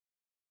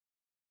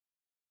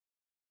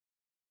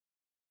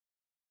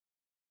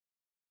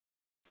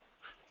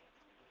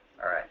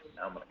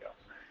Now I'm going to go.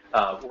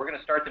 We're going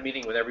to start the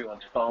meeting with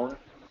everyone's phone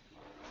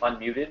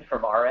unmuted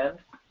from our end.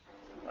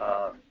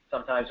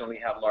 Sometimes when we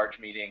have large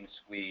meetings,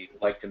 we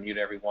like to mute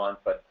everyone,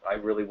 but I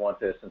really want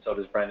this, and so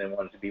does Brendan,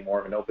 want it to be more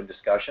of an open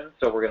discussion.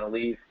 So we're going to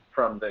leave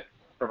from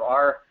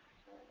our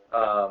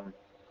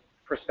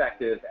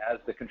perspective as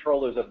the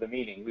controllers of the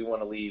meeting, we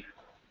want to leave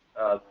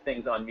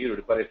things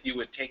unmuted. But if you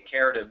would take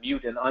care to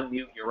mute and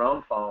unmute your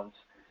own phones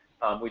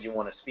when you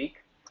want to speak,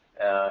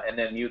 and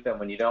then mute them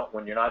when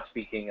you're not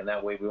speaking, and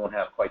that way we won't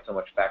have quite so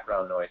much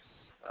background noise,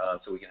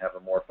 so we can have a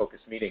more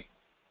focused meeting.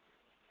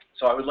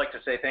 So I would like to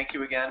say thank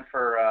you again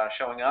for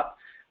showing up.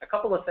 A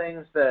couple of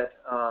things that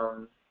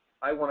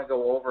I want to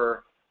go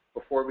over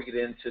before we get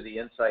into the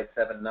Insight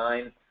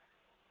 7.9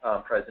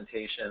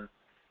 presentation.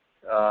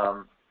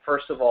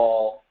 First of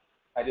all,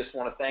 I just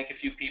want to thank a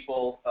few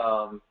people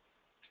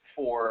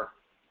for,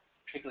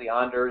 particularly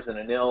Anders and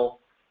Anil.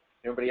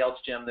 Anybody else,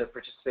 Jim, that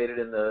participated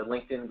in the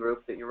LinkedIn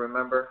group that you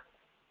remember?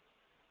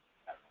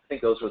 I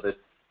think those were the.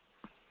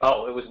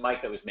 Oh, it was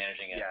Mike that was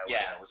managing it.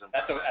 Yeah,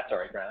 that's all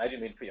right, Grant. I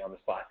didn't mean to put you on the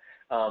spot.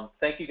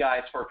 Thank you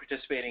guys for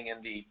participating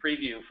in the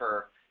preview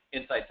for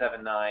Insight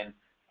 7.9. It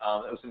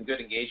was some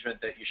good engagement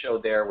that you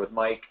showed there with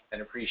Mike,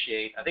 and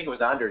appreciate. I think it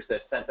was Anders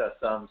that sent us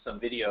some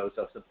videos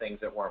of some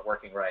things that weren't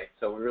working right.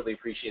 So we really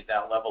appreciate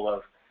that level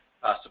of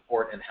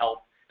support and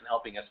help in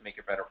helping us make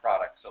a better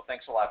product. So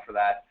thanks a lot for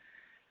that.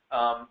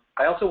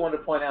 I also want to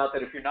point out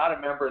that if you're not a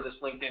member of this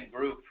LinkedIn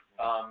group,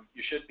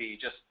 you should be.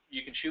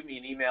 You can shoot me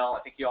an email.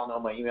 I think you all know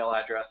my email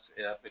address.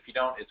 If you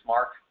don't, it's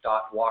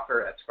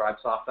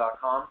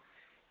mark.walker@scribesoft.com.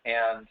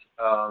 And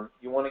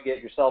you want to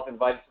get yourself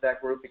invited to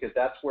that group, because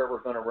that's where we're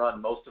going to run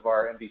most of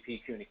our MVP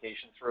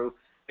communication through.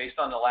 Based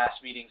on the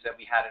last meetings that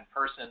we had in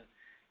person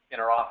in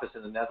our office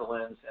in the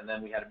Netherlands, and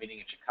then we had a meeting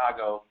in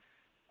Chicago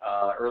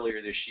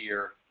earlier this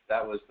year,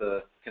 that was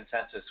the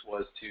consensus,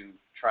 was to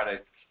try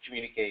to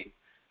communicate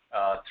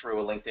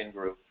through a LinkedIn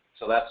group.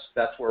 So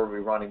that's where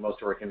we're running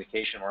most of our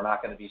communication. We're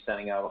not going to be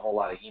sending out a whole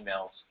lot of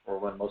emails. We'll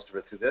run most of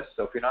it through this.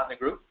 So if you're not in the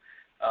group,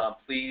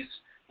 please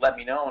let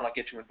me know, and I'll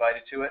get you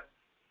invited to it.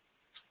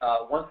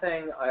 One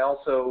thing I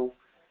also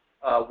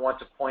want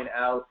to point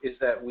out is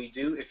that we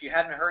do, if you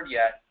hadn't heard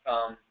yet,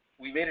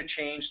 we made a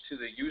change to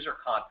the user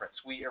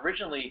conference. We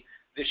originally,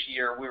 this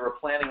year, we were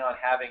planning on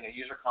having a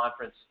user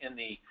conference in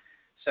the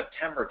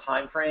September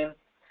timeframe,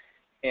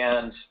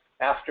 and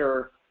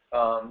after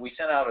we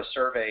sent out a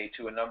survey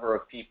to a number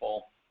of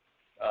people,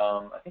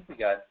 I think we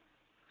got a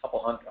couple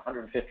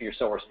 150 or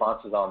so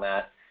responses on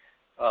that.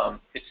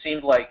 It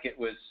seemed like it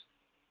was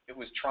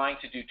trying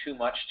to do too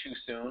much too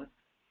soon,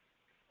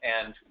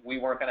 and we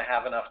weren't going to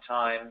have enough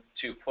time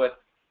to put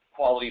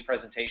quality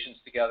presentations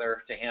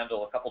together to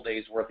handle a couple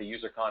days worth of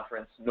user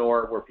conference,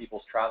 nor were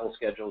people's travel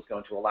schedules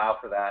going to allow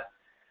for that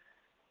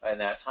in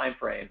that time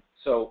frame.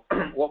 So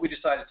what we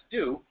decided to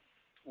do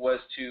was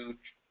to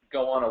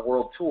go on a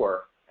world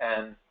tour,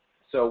 and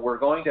so we're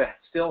going to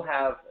still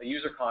have a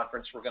user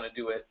conference. We're going to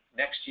do it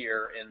next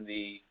year in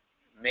the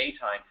May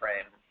time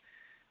frame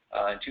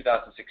in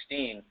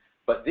 2016,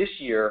 but this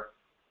year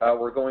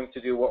we're going to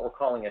do what we're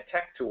calling a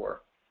tech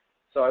tour.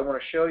 So I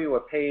want to show you a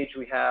page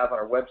we have on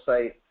our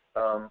website.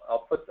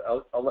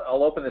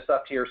 I'll open this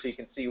up here so you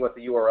can see what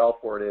the URL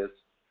for it is.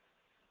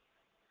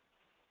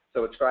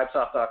 So it's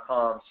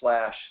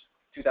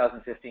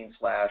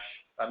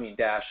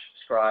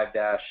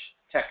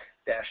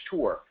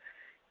scribesoft.com/2015/scribe-tech-tour,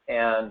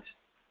 and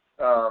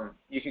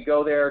you can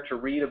go there to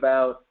read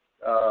about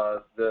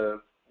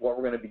what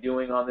we're going to be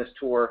doing on this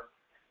tour.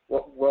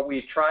 What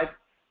we tried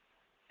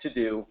to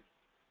do,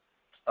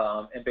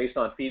 and based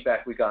on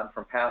feedback we've gotten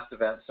from past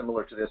events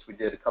similar to this we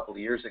did a couple of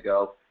years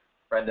ago,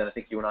 Brendan, I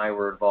think you and I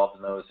were involved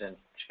in those in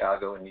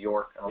Chicago and New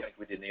York. I don't think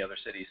we did in the other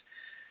cities.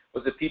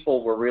 Was that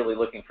people were really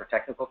looking for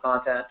technical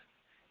content,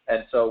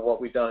 and so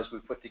what we've done is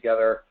we've put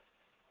together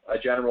a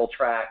general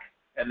track,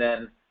 and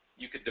then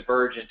you could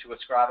diverge into a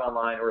Scribe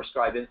Online or a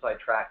Scribe Insight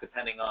track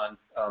depending on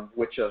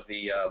which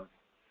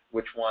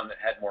one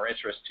had more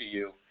interest to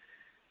you.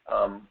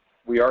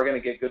 We are going to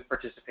get good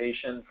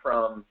participation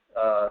from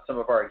some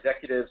of our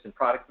executives in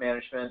product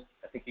management.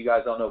 I think you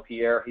guys all know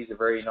Pierre. He's a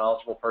very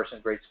knowledgeable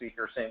person, great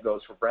speaker. Same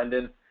goes for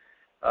Brendan.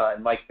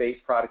 And Mike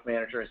Bates, product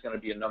manager, is going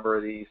to be a number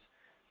of these.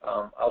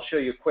 I'll show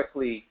you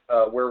quickly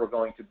where we're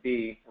going to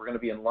be. We're going to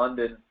be in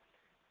London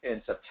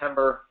in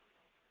September.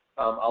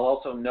 I'll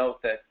also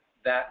note that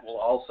will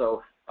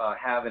also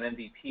have an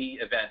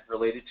MVP event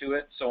related to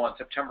it. So on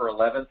September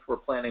 11th, we're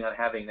planning on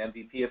having an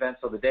MVP event.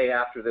 So the day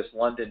after this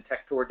London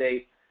Tech Tour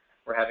date,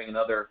 we're having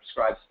another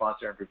Scribe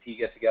sponsor MVP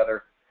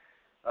get-together.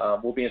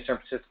 We'll be in San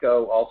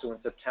Francisco also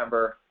in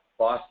September,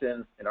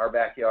 Boston in our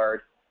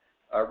backyard,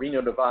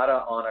 Reno,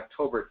 Nevada on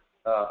October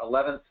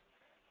 11th.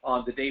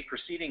 On the day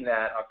preceding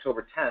that,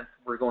 October 10th,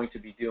 we're going to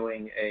be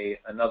doing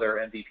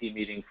another MVP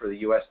meeting for the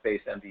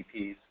US-based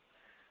MVPs.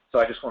 So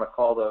I just want to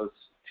call those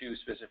two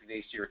specific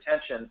dates to your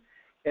attention.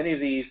 Any of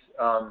these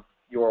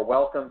you're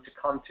welcome to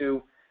come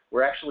to.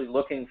 We're actually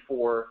looking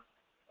for,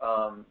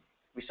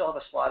 we still have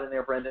a slot in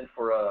there, Brendan,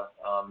 for a,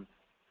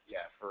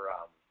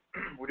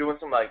 we're doing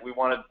some, we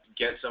want to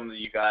get some of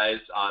you guys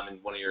in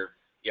one of your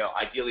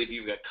ideally, if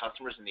you've got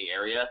customers in the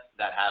area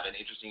that have an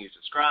interesting use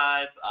of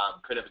Scribe,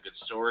 could have a good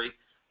story,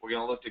 we're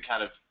going to look to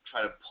kind of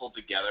try to pull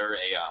together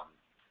a,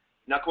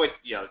 not quite,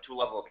 to a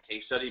level of a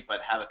case study,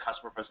 but have a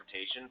customer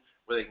presentation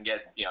where they can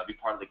get, be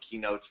part of the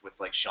keynotes with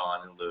like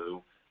Sean and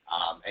Lou,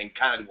 and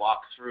kind of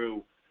walk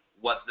through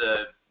what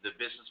the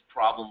business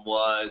problem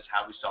was,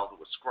 how we solved it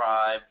with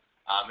Scribe,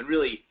 and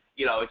really,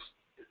 it's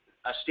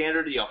a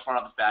standard,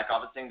 front office, back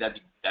office thing.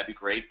 That'd be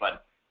great,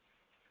 but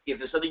if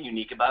there's something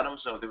unique about them,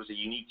 so if there was a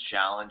unique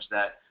challenge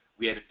that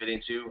we had to fit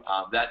into,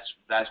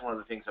 that's one of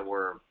the things that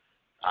we're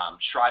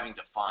striving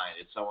to find.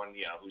 It's someone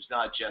who's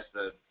not just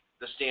the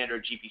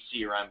standard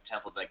GPC or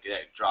template that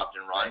dropped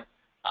and run.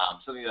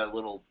 Something that a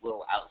little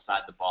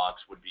outside the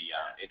box would be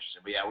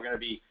interesting. But yeah, we're going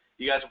to be.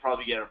 You guys will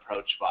probably get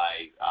approached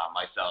by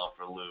myself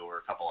or Lou or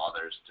a couple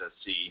others to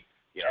see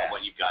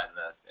what you've got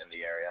in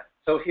the area.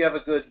 So if you have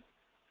a good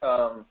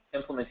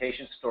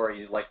implementation story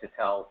you'd like to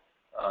tell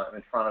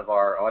in front of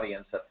our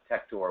audience at the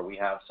Tech Tour, we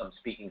have some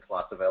speaking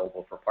slots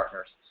available for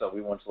partners. So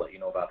we want to let you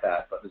know about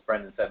that. But as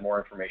Brendan said, more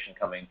information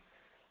coming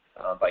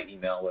by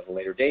email at a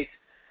later date.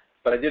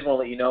 But I did want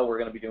to let you know we're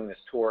going to be doing this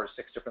tour,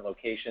 6 different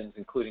locations,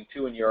 including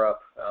 2 in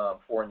Europe,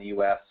 4 in the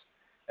U.S.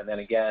 And then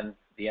again,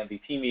 the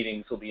MVP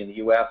meetings will be in the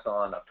U.S.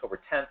 on October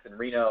 10th in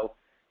Reno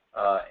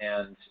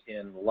and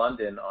in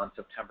London on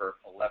September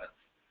 11th.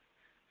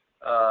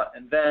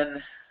 And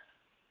then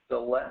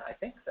I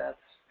think that's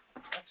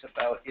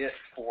about it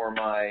for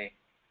my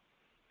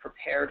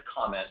prepared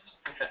comments.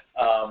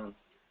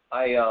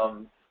 I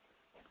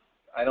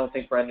don't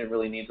think Brendan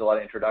really needs a lot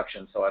of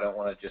introduction, so I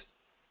want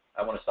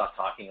to stop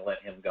talking and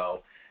let him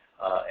go.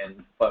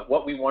 But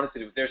what we wanted to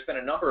do, there's been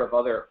a number of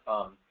other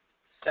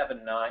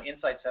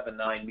Inside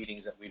 7.9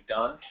 meetings that we've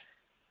done.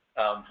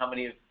 How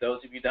many of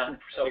those have you done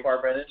so far,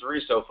 Brendan?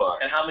 3 so far.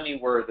 And how many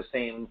were the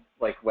same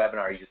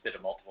webinar? You just did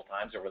it multiple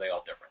times, or were they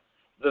all different?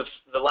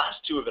 The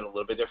last 2 have been a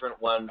little bit different.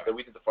 One,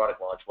 we did the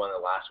product launch one, and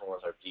the last one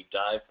was our deep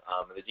dive.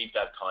 And the deep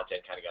dive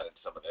content kind of got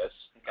into some of this.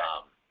 Okay.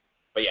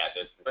 But yeah,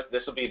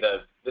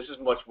 this is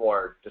much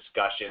more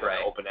discussion,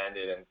 and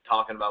open-ended, and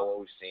talking about what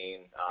we've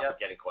seen,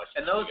 getting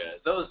questions. And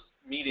those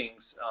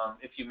meetings,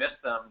 if you missed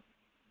them,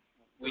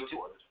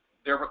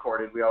 they're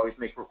recorded. We always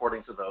make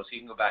recordings of those, so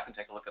you can go back and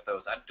take a look at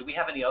those. Do we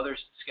have any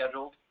others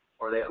scheduled,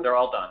 or they're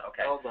all done?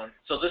 Okay. All done.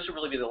 So this will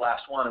really be the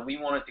last one, and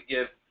we wanted to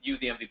give you,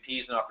 the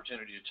MVPs, an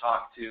opportunity to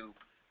talk to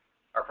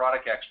our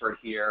product expert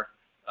here,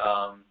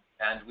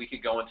 and we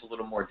could go into a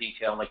little more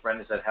detail, and like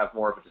Brendan said, have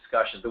more of a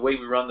discussion. The way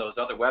we run those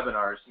other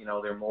webinars,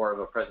 they're more of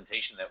a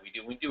presentation that we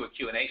do. We do a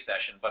Q&A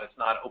session, but it's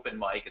not open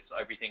mic.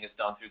 Everything is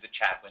done through the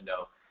chat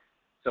window.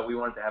 So we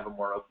wanted to have a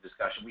more open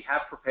discussion. We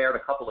have prepared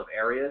a couple of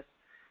areas.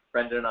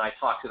 Brendan and I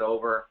talked it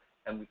over,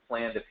 and we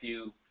planned a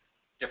few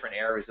different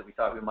areas that we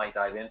thought we might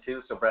dive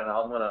into. So Brendan,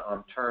 I'm going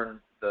to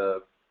turn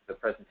the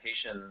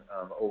presentation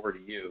over to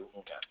you.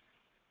 Okay.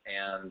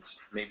 And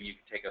maybe you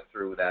can take us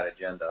through that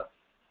agenda.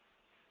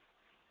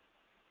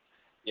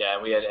 Yeah,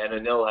 and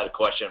Anil had a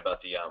question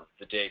about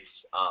the dates.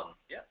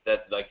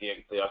 That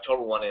the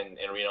October one in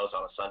Reno is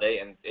on a Sunday,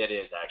 and it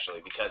is actually,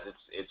 because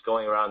it's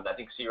going around. I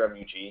think CRM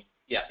UG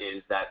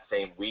is that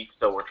same week,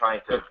 so we're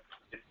trying to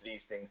fit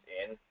these things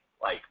in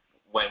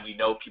when we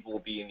know people will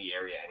be in the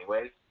area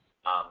anyways.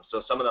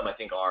 So some of them I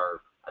think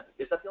are.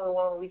 Is that the only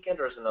one on the weekend,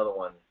 or is another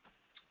one?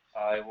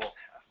 I will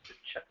have to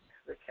check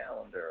the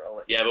calendar.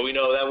 Yeah, but we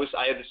know that was.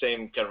 I had the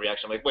same kind of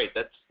reaction. I'm like, wait,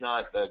 that's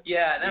not the.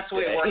 Yeah, and that's the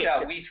way it worked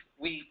out.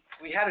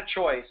 We had a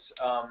choice.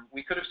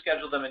 We could have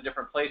scheduled them in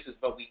different places,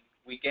 but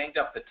we ganged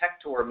up the Tech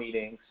Tour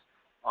meetings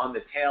on the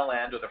tail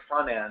end or the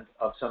front end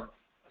of some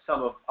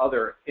of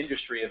other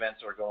industry events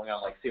that are going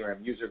on, like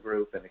CRM User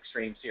Group and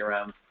Extreme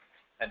CRM.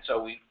 And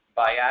so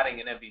by adding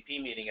an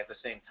MVP meeting at the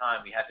same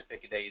time, we had to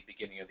pick a day at the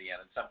beginning or the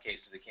end. In some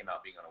cases, it came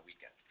out being on a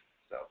weekend.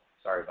 So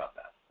sorry about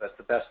that. That's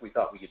the best we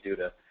thought we could do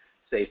to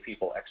save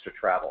people extra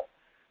travel.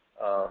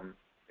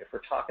 If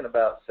we're talking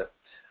about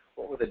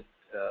what were the?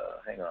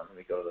 Hang on, let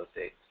me go to those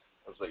dates.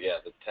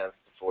 The 10th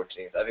to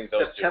 14th. I think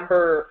those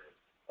September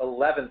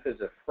 11th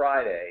is a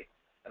Friday,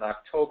 and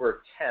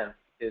October 10th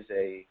is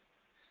a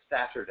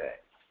Saturday.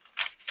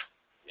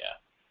 Yeah.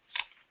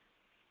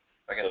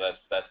 Okay. So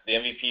that's the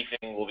MVP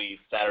thing will be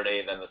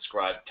Saturday, then the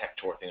Scribe Tech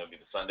Tour thing will be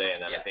the Sunday,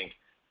 and then I think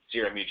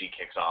CRM UG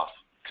kicks off.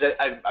 Cause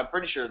I'm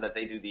pretty sure that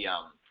they do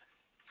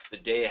the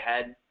day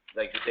ahead,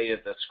 like the day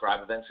that the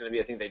Scribe event's going to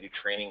be. I think they do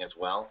training as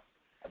well.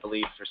 I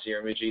believe for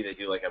CRM UG they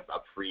do like a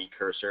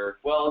precursor.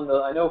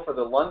 Well, I know for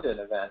the London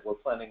event we're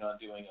planning on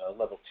doing a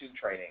level 2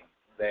 training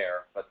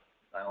there, but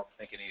I don't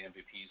think any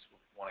MVPs would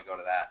want to go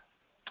to that.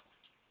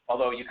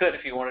 Although you could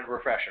if you wanted a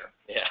refresher.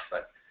 Yeah.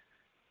 But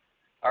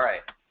all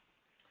right.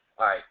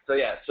 So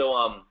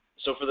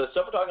so for the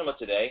stuff we're talking about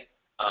today,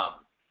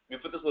 we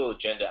put this little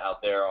agenda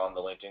out there on the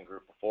LinkedIn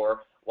group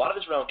before. A lot of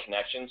it's around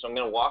connections, so I'm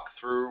going to walk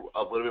through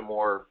a little bit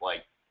more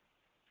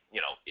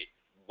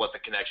what the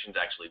connections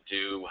actually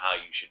do, how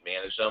you should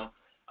manage them.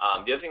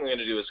 The other thing we're going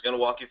to do is going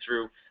to walk you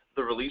through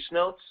the release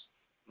notes.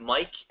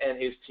 Mike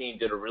and his team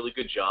did a really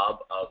good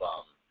job of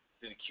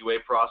through the QA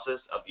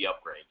process of the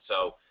upgrade.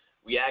 So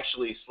we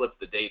actually slipped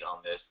the date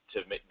on this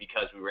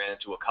because we ran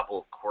into a couple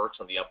of quirks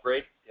on the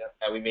upgrade. Yep.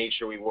 And we made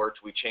sure we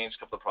changed a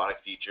couple of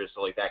product features,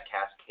 so like that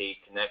cascade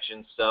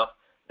connection stuff,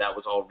 that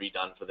was all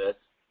redone for this.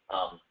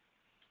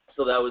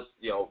 So that was,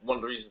 one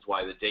of the reasons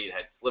why the date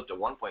had slipped at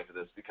one point for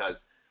this, because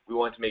we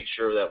wanted to make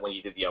sure that when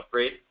you did the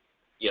upgrade,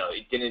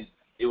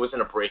 it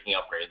wasn't a breaking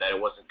upgrade, that it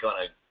wasn't going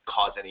to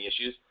cause any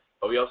issues,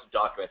 but we also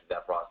documented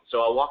that process. So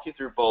I'll walk you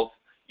through both,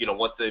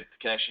 what the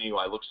connection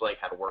UI looks like,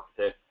 how to work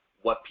with it,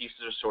 what pieces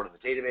are stored in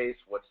the database,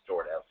 what's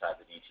stored outside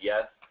the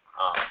DTS,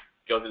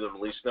 go through the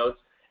release notes.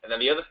 And then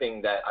the other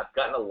thing that I've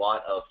gotten a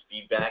lot of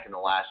feedback in the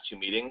last 2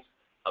 meetings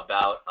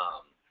about,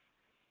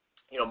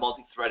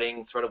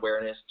 multi-threading, thread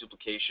awareness,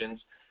 duplications.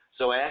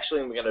 So I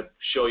actually am going to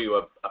show you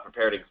a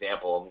prepared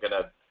example. I'm going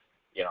to,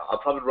 I'll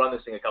probably run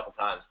this thing a couple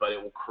times, but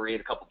it will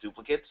create a couple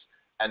duplicates,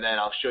 and then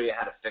I'll show you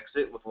how to fix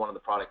it with one of the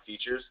product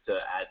features to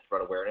add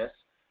thread awareness.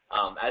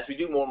 As we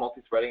do more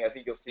multi-threading, I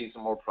think you'll see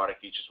some more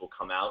product features will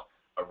come out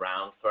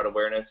around thread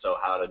awareness, so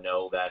how to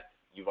know that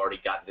you've already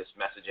got this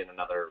message in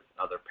another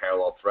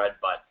parallel thread.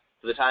 But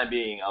for the time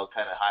being, I'll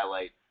kind of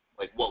highlight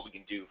what we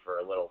can do for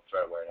a little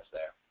thread awareness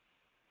there.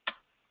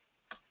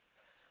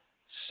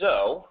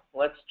 So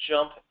let's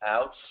jump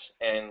out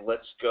and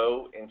let's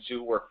go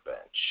into Workbench.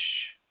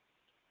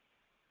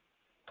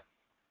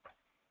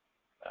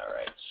 All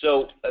right.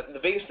 So the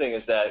biggest thing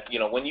is that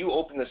when you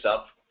open this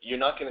up, you're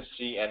not going to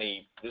see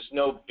there's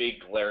no big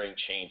glaring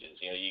changes.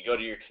 You go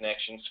to your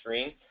connection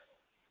screen.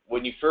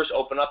 When you first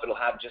open up, it'll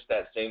have just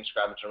that same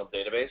Scribe internal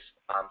database.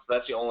 So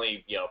that's the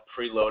only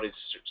preloaded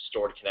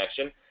stored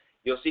connection.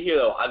 You'll see here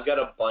though, I've got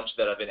a bunch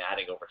that I've been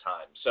adding over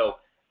time. So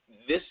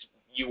this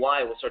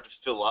UI will start to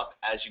fill up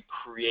as you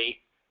create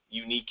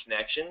unique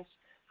connections.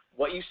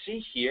 What you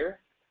see here,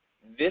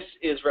 this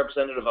is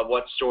representative of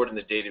what's stored in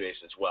the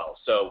database as well.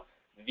 So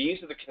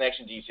these are the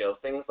connection details,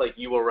 things like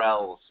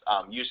URLs,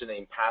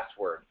 username,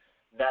 password,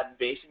 that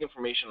basic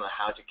information on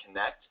how to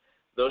connect.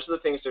 Those are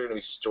the things that are going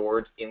to be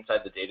stored inside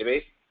the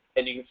database.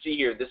 And you can see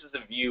here, this is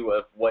a view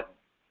of what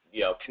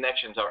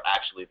connections are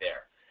actually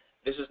there.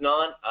 This is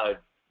not,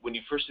 when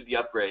you first do the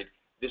upgrade,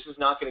 this is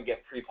not going to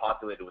get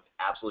pre-populated with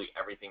absolutely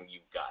everything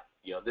you've got.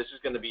 This is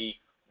going to be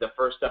the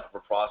first step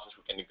of a process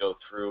we're going to go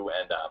through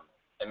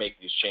and make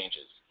these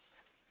changes.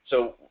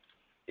 So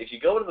if you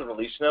go to the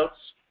release notes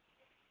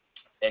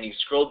and you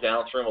scroll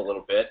down through them a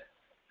little bit,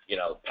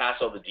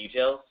 past all the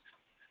details,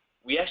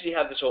 we actually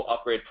have this whole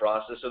upgrade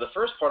process. So the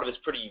first part of it is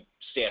pretty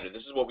standard.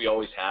 This is what we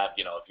always have.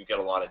 If you've got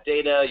a lot of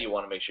data, you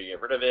want to make sure you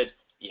get rid of it.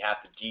 You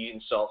have to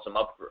deinstall some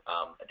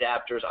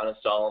adapters,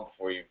 uninstall them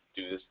before you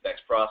do this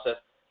next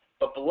process.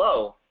 But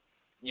below,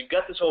 you've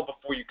got this whole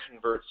before you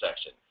convert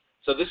section.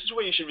 So this is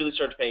where you should really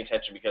start to pay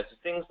attention, because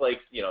it's things like,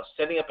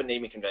 setting up a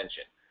naming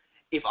convention.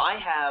 If I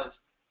have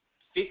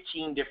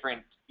 15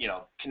 different,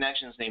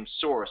 connections named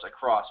source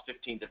across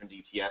 15 different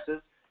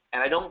DTSs,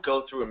 and I don't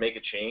go through and make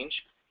a change,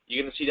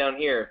 you're going to see down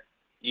here,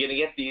 you're going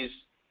to get these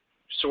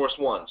source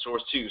 1,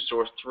 source 2,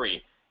 source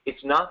 3.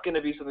 It's not going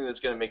to be something that's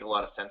going to make a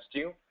lot of sense to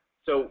you.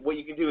 So what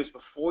you can do is,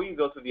 before you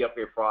go through the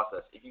upgrade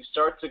process, if you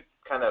start to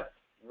kind of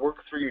work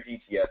through your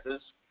DTSs,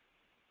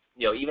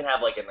 even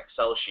have like an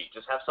Excel sheet,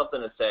 just have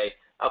something to say,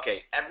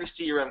 okay, every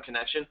CRM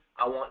connection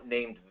I want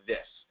named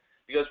this.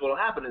 Because what will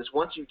happen is,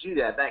 once you do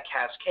that, that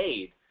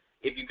cascade,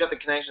 if you've got the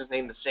connections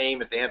named the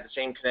same, if they have the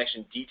same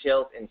connection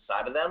details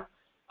inside of them,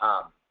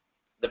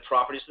 the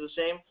properties are the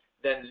same,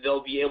 then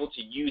they'll be able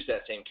to use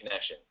that same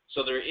connection.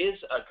 So there is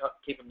a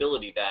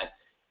capability that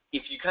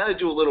if you kind of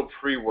do a little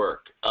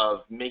pre-work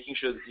of making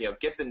sure that,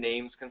 get the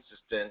names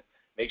consistent,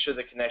 make sure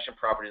the connection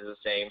properties are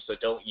the same, so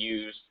don't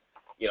use,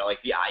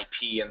 like the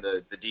IP and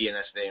the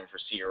DNS name for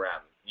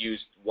CRM. Use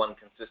one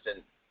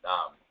consistent,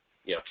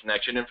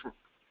 connection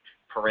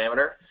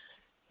parameter.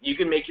 You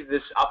can make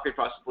this upgrade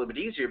process a little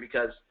bit easier,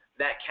 because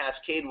that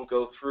cascade will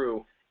go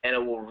through and it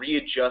will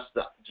readjust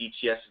the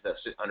DTSs that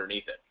sit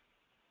underneath it.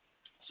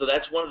 So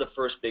that's one of the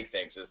first big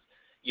things is,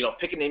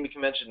 pick a naming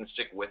convention and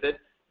stick with it,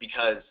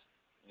 because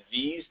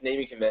these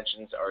naming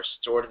conventions are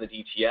stored in the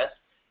DTS,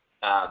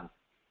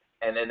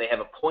 and then they have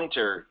a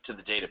pointer to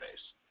the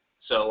database.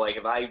 So like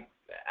if I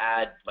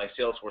add my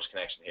Salesforce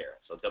connection here,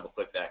 so double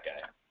click that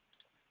guy,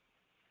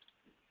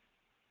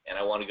 and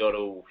I want to go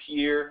to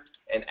here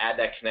and add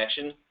that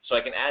connection, so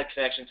I can add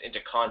connections into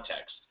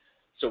context.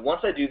 So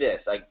once I do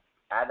this, I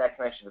add that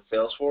connection to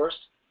Salesforce,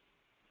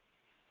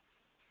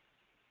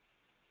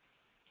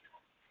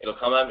 it'll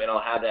come up and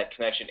I'll have that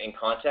connection in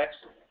context.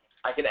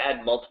 I can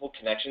add multiple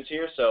connections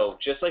here, so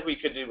just like we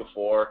could do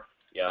before,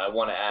 I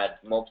want to add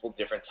multiple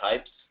different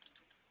types.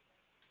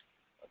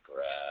 I'll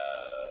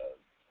grab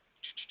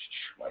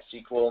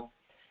MySQL.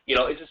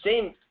 It's the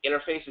same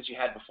interface as you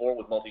had before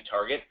with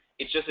multi-target.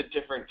 It's just a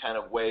different kind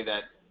of way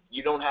that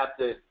you don't have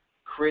to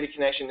create a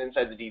connection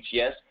inside the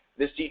DTS.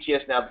 This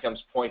DTS now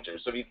becomes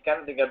pointers. So if you kind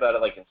of think about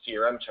it like in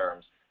CRM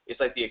terms, it's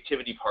like the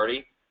activity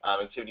party,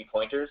 activity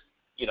pointers.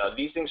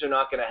 These things are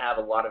not going to have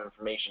a lot of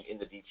information in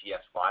the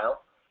DTS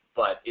file,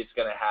 but it's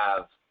going to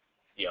have,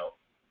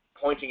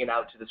 pointing it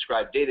out to the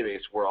Scribe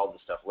database where all the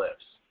stuff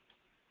lives.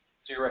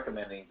 So you're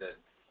recommending to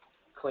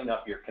clean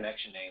up your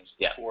connection names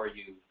before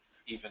you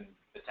even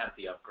attempt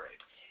the upgrade.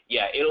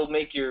 Yeah, it'll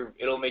make your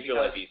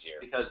life easier.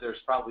 Because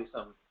there's probably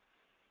some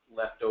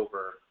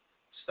leftover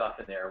stuff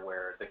in there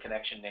where the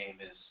connection name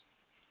is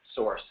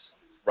source.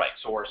 Right.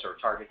 Source or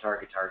target.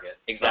 Exactly.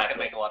 It's not going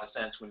to make a lot of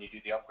sense when you do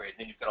the upgrade.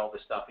 Then you've got all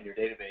this stuff in your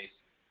database,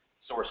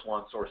 source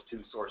 1, source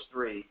 2, source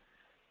 3,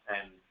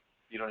 and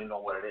you don't even know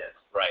what it is.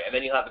 Right, and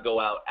then you'll have to go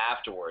out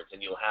afterwards,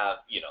 and you'll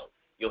have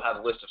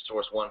a list of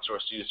source 1,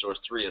 source 2, source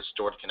 3 as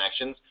stored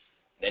connections.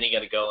 Then you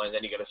got to go, and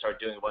then you got to start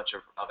doing a bunch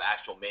of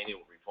actual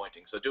manual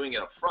repointing. So doing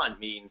it up front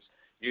means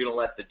you're going to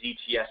let the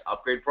DTS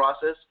upgrade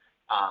process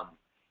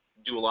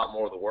do a lot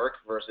more of the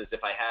work versus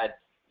if I had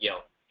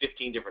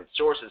 15 different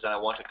sources and I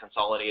want to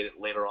consolidate it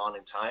later on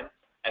in time.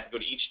 I have to go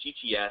to each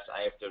DTS.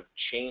 I have to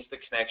change the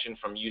connection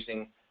from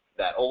using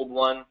that old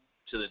one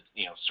to the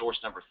source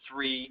number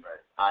 3. Right.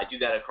 I do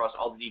that across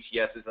all the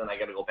DTSs, and then I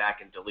got to go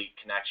back and delete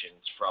connections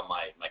from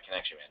my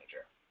connection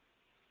manager.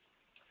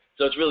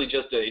 So it's really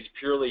just it's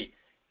purely,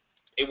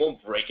 it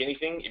won't break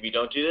anything if you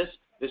don't do this.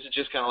 This is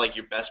just kind of like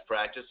your best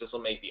practice. This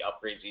will make the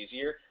upgrades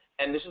easier,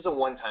 and this is a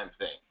one-time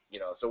thing.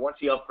 So once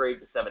you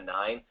upgrade to 7.9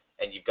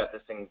 and you've got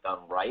this thing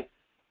done right,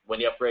 when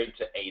you upgrade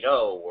to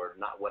 8.0 or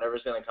not,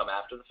 whatever's going to come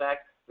after the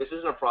fact, this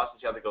isn't a process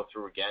you have to go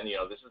through again.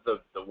 This is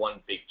the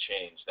one big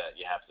change that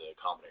you have to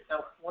accommodate.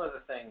 Now, one of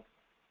the things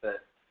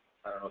that,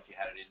 I don't know if you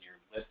had it in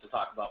your list to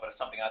talk about, but it's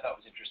something I thought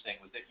was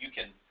interesting was that you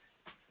can,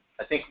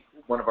 I think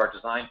one of our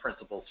design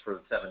principles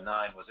for the 7.9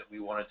 was that we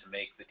wanted to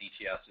make the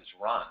DTSs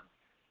run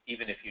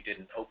even if you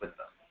didn't open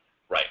them.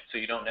 Right. So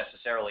you don't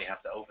necessarily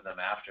have to open them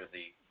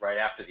right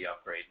after the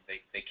upgrade.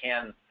 They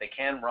can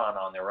run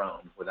on their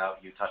own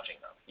without you touching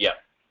them. Yeah.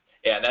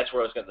 Yeah, and that's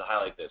where I was going to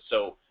highlight this.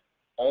 So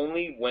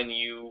only when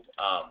you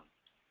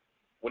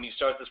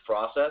start this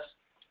process,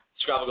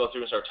 Scribe will go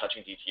through and start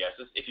touching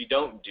DTSs. If you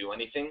don't do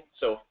anything,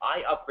 so if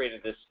I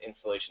upgraded this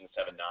installation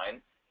to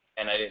 7.9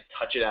 and I didn't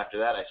touch it after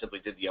that, I simply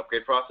did the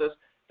upgrade process,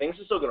 things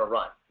are still going to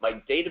run.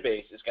 My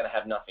database is going to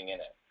have nothing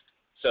in it.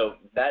 So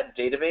that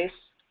database,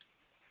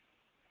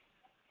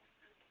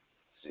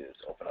 let's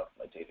open up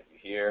my data view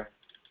here.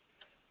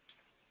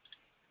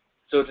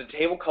 So it's a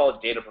table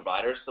called Data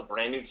Providers. It's a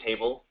brand new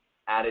table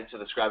added to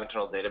the Scribe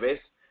internal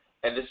database,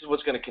 and this is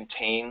what's going to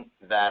contain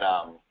that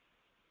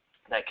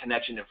that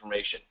connection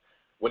information.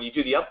 When you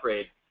do the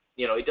upgrade,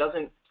 it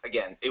doesn't,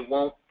 again, it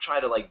won't try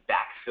to like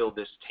backfill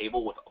this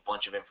table with a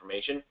bunch of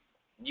information.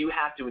 You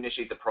have to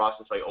initiate the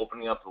process by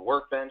opening up the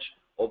workbench,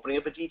 opening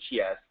up a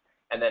DTS,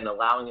 and then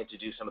allowing it to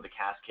do some of the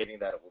cascading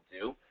that it will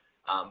do.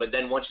 But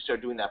then once you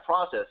start doing that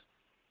process,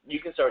 you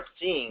can start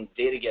seeing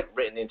data get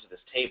written into this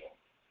table.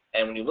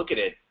 And when you look at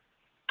it,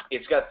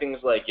 it's got things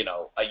like,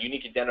 a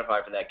unique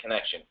identifier for that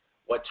connection,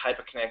 what type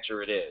of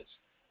connector it is,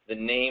 the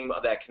name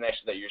of that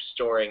connection that you're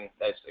storing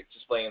that's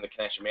displaying in the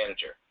connection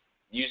manager,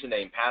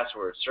 username,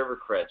 password, server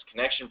creds,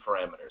 connection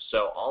parameters.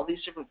 So all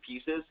these different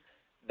pieces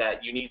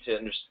that you need to,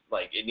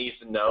 it needs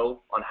to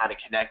know on how to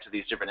connect to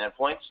these different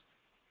endpoints.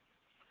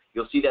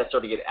 You'll see that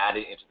start to get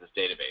added into this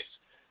database.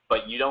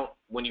 But you don't,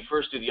 when you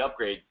first do the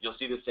upgrade, you'll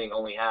see this thing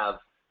only have,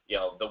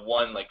 the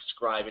one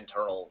Scribe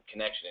internal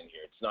connection in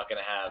here. It's not going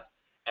to have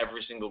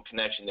every single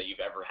connection that you've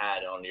ever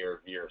had on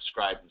your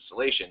Scribe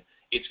installation.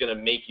 It's going to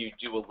make you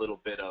do a little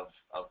bit of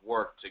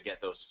work to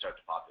get those to start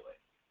to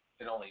populate.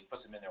 It only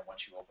puts them in there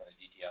once you open a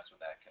DTS with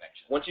that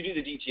connection. Once you do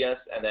the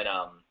DTS, and then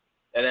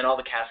all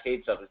the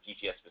cascade stuff is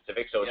DTS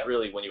specific. So it's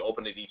really when you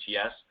open the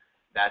DTS,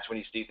 that's when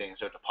you see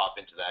things start to pop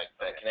into that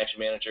connection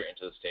manager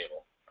into this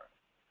table.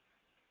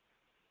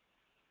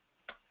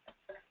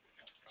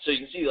 So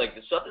you can see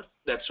the stuff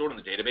that's stored in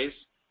the database,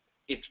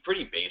 it's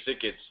pretty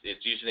basic.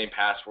 It's username,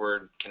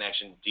 password,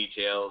 connection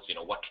details,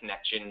 what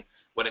connection,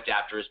 what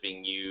adapter is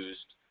being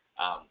used.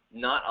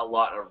 Not a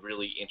lot of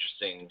really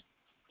interesting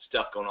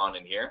stuff going on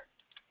in here.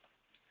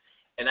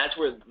 And that's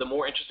where the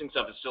more interesting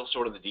stuff is still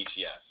stored in the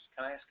DTS.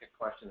 Can I ask a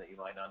question that you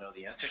might not know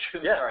the answer to?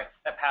 Yeah. All right.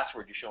 That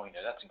password you're showing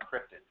there, that's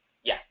encrypted.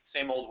 Yeah.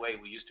 Same old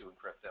way we used to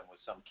encrypt them with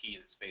some key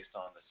that's based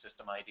on the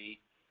system ID.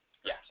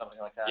 Yeah. Something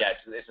like that? Yeah,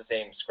 it's the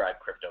same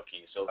Scribe crypto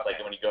key. So it's like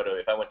when you go to,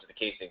 if I went to the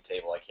casing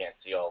table, I can't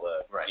see all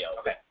the,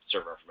 the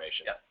server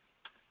information. Yep.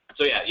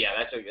 So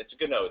that's a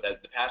good note.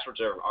 That the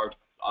passwords are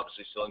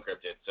obviously still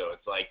encrypted. So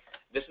it's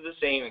this is the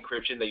same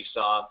encryption that you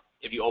saw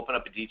if you open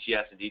up a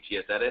DTS and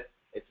DTS edit.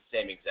 It's the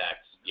same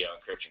exact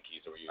encryption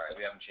keys that we're using. All right,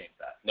 we haven't changed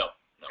that. No.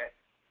 Okay.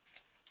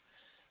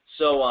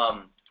 So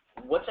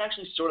what's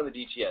actually stored in the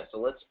DTS? So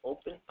let's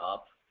open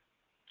up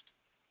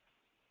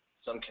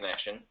some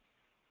connection.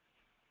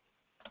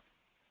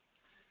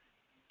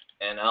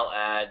 And I'll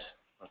add,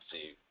 let's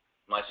see,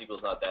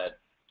 MySQL's not that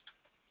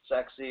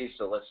sexy,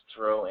 so let's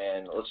throw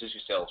in, let's just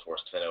use Salesforce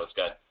because I know it's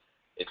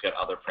got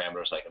other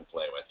parameters I can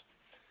play with.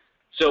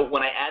 So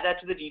when I add that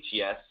to the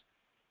DTS,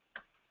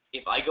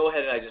 if I go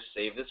ahead and I just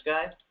save this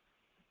guy,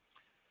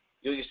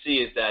 what you see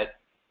is that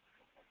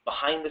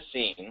behind the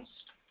scenes,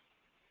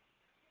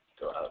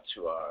 go out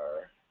to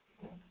our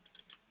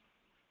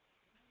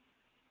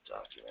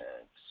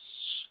documents,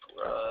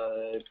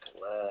 Scribe,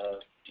 collab,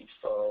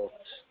 default,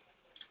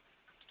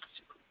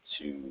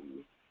 2.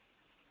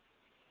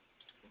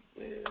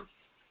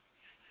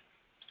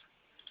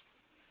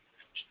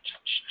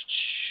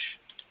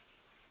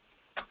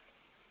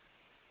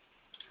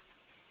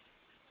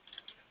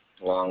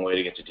 long way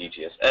to get to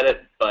DTS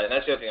edit, but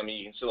that's the other thing. I mean,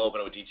 you can still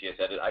open it with DTS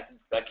edit. I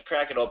could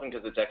crack it open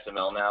because it's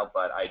XML now,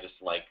 but I just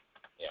like,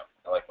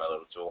 I like my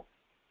little tool.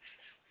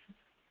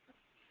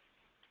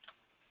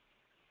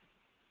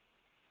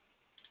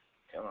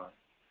 Come on.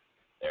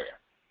 There we go.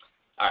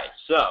 All right,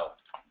 so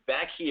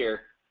back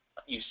here,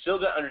 you still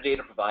got under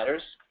data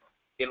providers.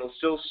 It'll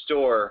still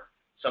store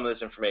some of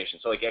this information.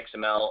 So like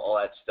XML, all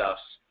that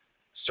stuff's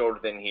stored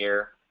within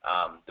here,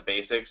 the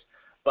basics.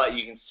 But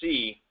you can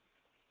see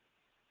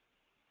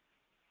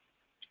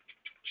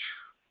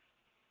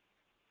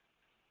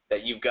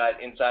that you've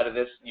got inside of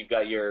this, you've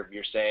got your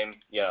same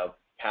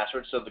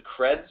password. So the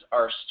creds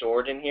are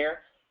stored in here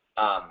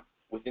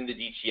within the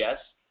DTS.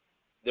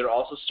 They're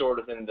also stored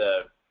within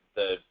the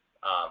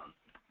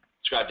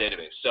Scribe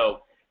database.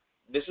 So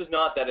this is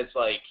not that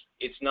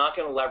it's not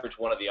going to leverage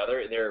one or the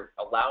other. They're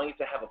allowing it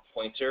to have a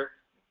pointer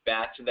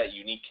back to that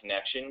unique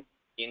connection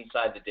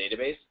inside the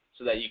database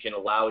so that you can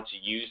allow it to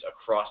use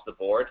across the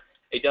board.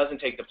 It doesn't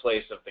take the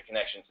place of the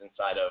connections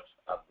inside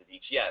of the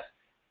DTS.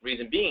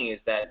 Reason being is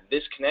that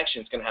this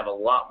connection is going to have a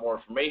lot more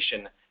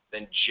information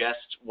than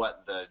just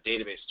what the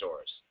database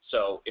stores.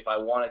 So if I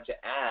wanted to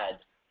add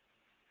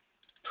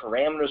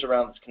parameters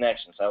around this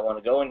connection, so I want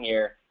to go in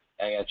here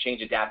and I'm going to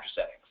change adapter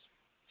settings.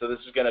 So this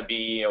is going to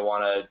be, I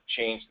want to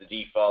change the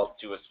default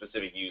to a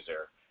specific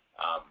user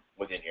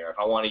within here. If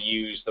I want to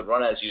use the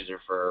run as user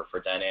for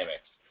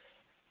dynamics,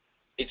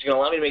 it's going to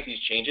allow me to make these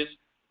changes.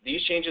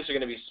 These changes are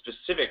going to be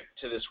specific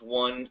to this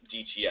one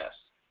DTS.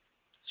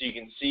 So you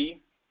can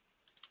see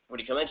when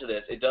you come into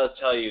this, it does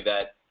tell you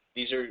that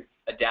these are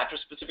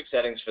adapter-specific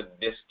settings for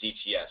this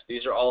DTS.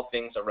 These are all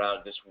things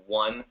around this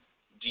one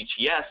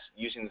DTS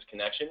using this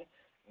connection.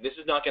 This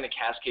is not going to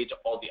cascade to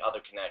all the other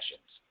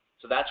connections.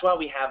 So that's why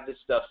we have this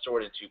stuff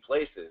stored in two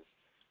places,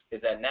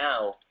 is that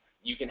now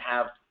you can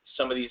have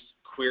some of these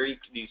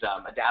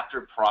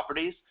adapter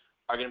properties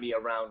are going to be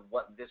around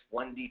what this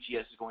one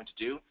DTS is going to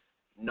do,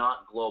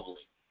 not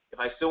globally. If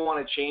I still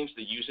want to change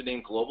the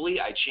username globally,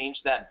 I change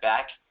that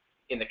back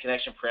in the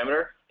connection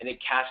parameter, and it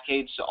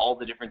cascades to all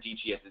the different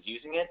DTSs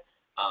using it.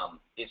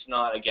 It's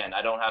not, again,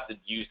 I don't have to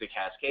use the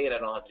cascade. I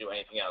don't have to do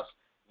anything else.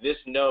 This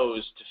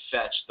knows to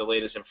fetch the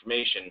latest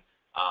information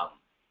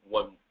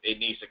when it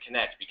needs to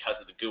connect because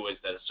of the GUIs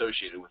that are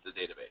associated with the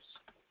database.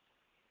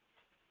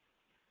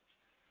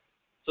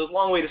 So it's a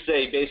long way to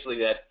say basically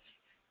that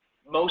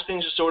most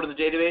things are stored in the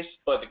database,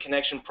 but the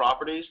connection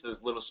properties, the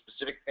little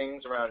specific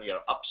things around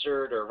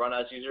upsert or run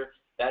as user,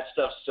 that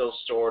stuff's still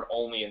stored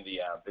only in the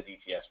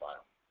DTS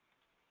file.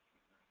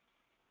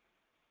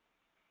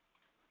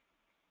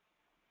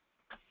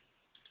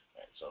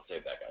 All right, so I'll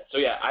save that, guys. So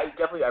yeah,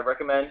 I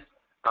recommend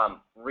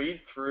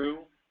read through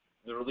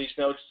the release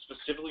notes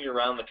specifically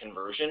around the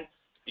conversion,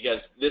 because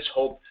this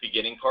whole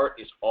beginning part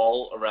is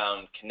all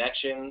around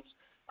connections,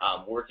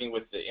 working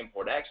with the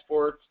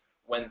import-export,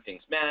 when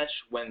things match,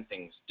 when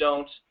things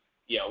don't.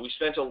 We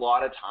spent a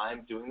lot of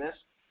time doing this.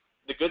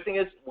 The good thing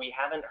is we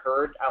haven't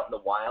heard out in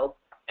the wild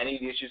any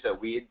of the issues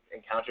that we had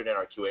encountered in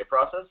our QA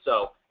process.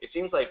 So it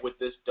seems like with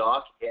this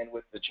doc and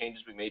with the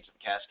changes we made to the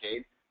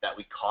Cascade that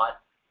we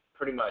caught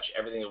pretty much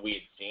everything that we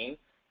had seen.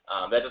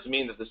 That doesn't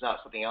mean that there's not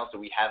something else that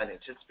we haven't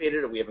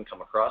anticipated or we haven't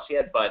come across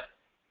yet, but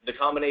the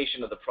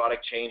combination of the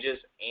product changes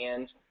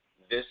and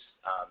this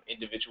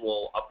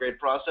individual upgrade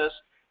process,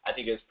 I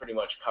think has pretty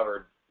much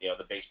covered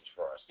the basis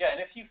for us. Yeah,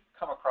 and if you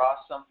come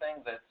across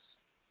something that's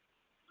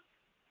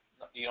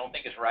you don't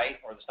think is right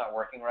or that's not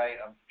working right,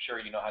 I'm sure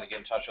you know how to get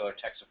in touch with our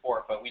tech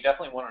support, but we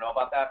definitely want to know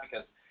about that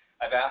because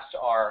I've asked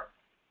our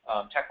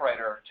tech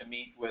writer to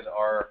meet with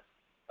our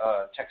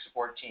tech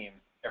support team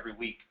every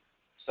week.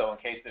 So in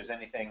case there's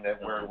anything that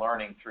we're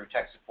learning through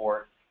tech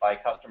support by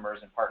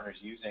customers and partners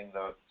using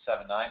the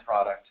 7.9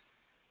 product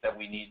that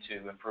we need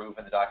to improve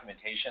in the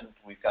documentation,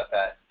 we've got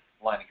that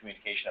line of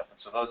communication open.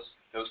 So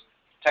those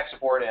tech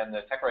support and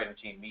the tech writing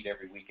team meet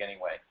every week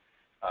anyway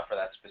for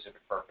that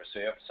specific purpose.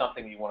 So if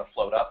something you want to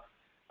float up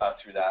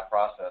through that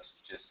process,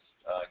 just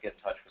get in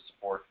touch with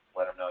support,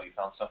 let them know you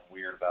found something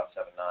weird about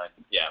 7.9.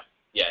 Yeah,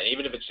 and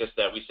even if it's just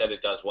that we said it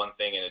does one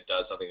thing and it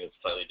does something that's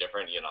slightly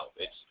different,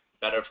 it's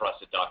better for us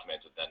to document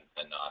it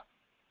than not.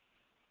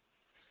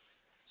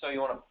 So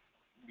you're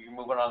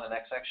moving on to the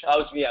next section? I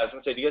was going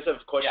to say, do you guys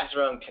have questions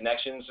around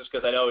connections? Just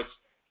because I know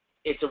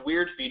it's a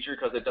weird feature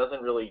because it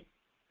doesn't really,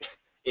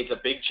 it's a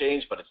big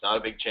change, but it's not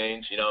a big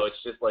change.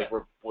 It's just like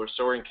we're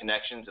storing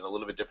connections in a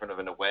little bit different of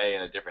a way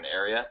in a different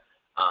area,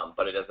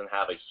 but it doesn't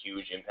have a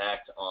huge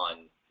impact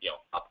on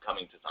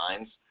upcoming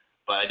designs.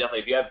 But I definitely,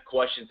 if you have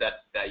questions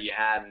that you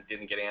had and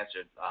didn't get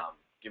answered,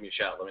 give me a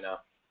shout. Let me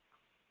know.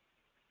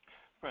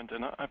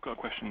 Brendan, I've got a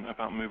question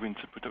about moving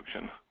to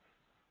production.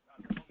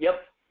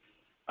 Yep.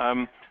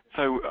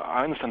 So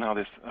I understand how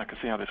I can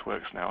see how this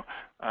works now.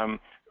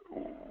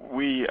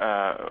 We,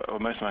 or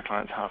most of my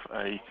clients, have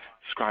a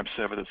Scribe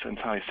server that's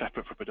entirely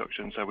separate for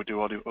production. So we do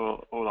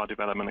all our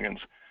development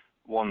against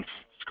one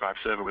Scribe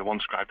server with one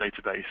Scribe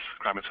database,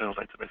 Scribe internal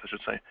database, I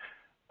should say,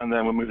 and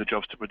then we'll move the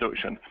jobs to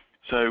production.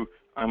 So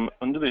I'm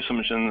under the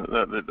assumption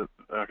that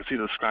I can see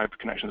the Scribe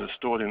connections are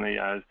stored in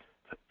the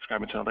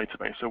Scribe internal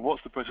database. So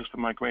what's the process for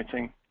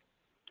migrating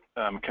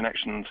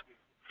connections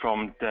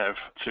from dev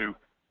to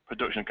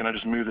production? Can I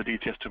just move the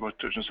DTS to a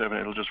production server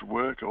and it'll just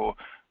work, or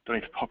do I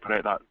need to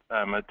populate that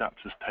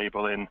adapters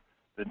table in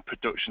the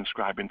production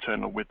Scribe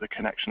internal with the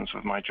connections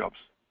of my jobs?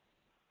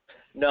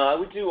 No, I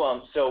would do,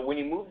 so when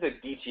you move the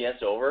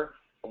DTS over,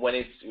 when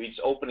it's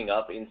opening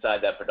up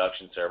inside that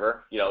production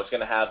server, it's going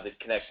to have the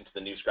connection to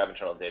the new Scribe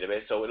internal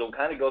database. So it'll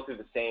kind of go through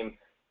the same,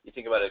 you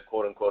think about a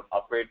quote-unquote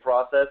upgrade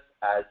process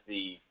as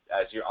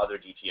your other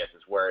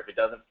DTSs, where if it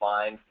doesn't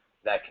find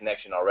that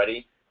connection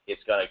already,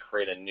 it's going to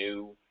create a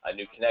new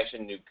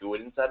connection, new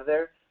GUID inside of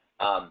there.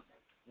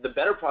 The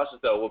better process,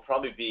 though, will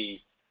probably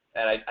be,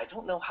 and I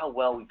don't know how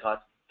well we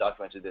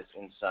documented this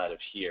inside of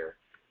here,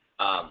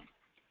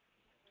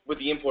 with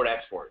the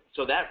import-export.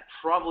 So that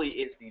probably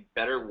is the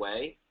better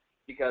way,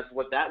 because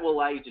what that will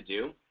allow you to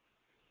do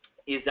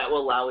is that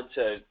will allow it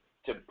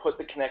to put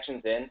the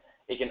connections in.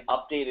 It can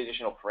update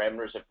additional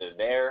parameters if they're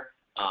there.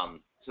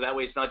 So that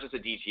way it's not just a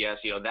DTS.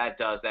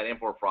 That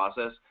import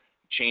process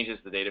changes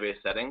the database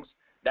settings.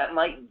 That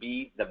might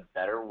be the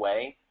better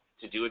way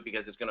to do it,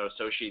 because it's going to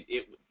associate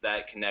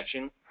that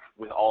connection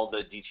with all the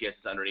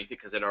DTSs underneath it,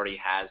 because it already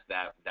has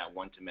that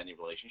one-to-many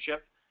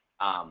relationship.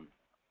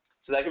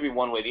 So that could be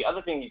one way. The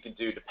other thing you could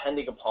do,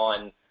 depending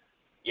upon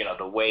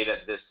the way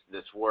that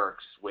this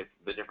works with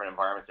the different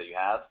environments that you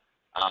have,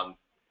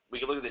 we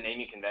could look at the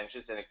naming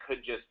conventions, and it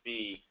could just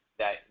be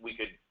that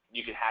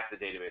you could hack the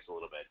database a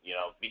little bit.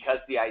 Because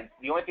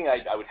the only thing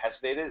I would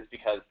hesitate is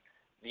because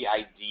the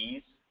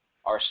IDs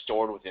are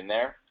stored within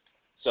there.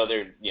 So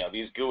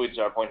these GUIDs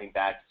are pointing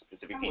back to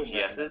specific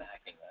DTSs.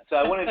 So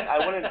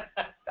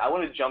I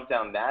wouldn't jump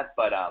down that,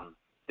 but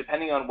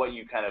depending on what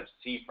you kind of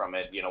see from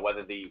it,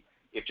 whether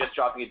if just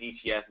dropping a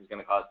DTS is going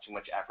to cause too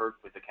much effort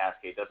with the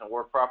cascade doesn't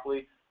work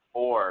properly,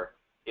 or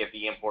if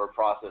the import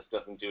process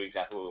doesn't do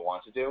exactly what we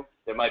want to do,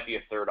 there might be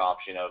a third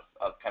option of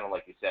kind of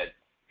like you said,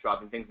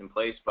 dropping things in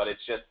place. But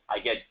it's just I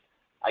get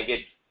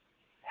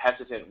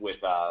hesitant with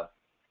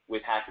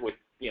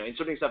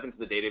inserting stuff into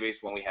the database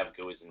when we have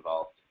GUIs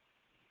involved.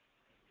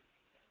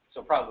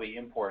 So probably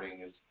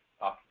importing is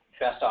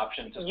best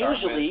option to start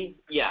Usually,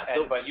 with. yeah.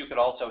 But you could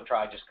also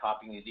try just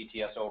copying the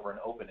DTS over and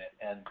open it.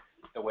 And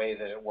the way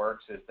that it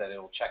works is that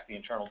it'll check the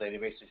internal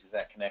database to see if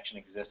that connection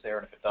exists there,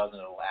 and if it doesn't,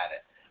 it'll add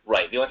it.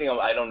 Right. The only thing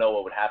I don't know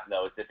what would happen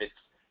though is if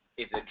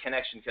it's a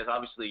connection, because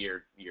obviously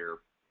your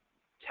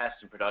test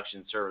and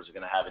production servers are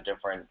going to have a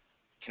different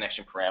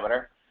connection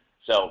parameter.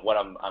 So what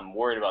I'm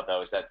worried about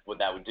though is that what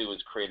that would do is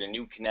create a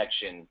new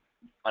connection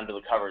under the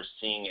covers,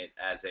 seeing it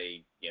as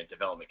a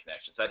development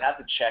connection. So I'd have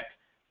to check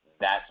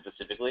that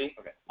specifically.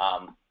 Okay.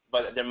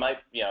 But there might,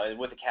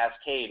 with the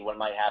cascade, what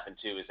might happen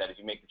too is that if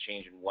you make the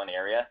change in one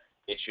area,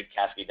 it should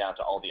cascade down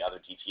to all the other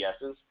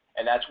DTSs,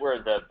 and that's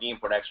where the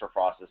import-export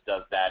process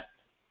does that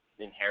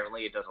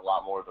inherently. It does a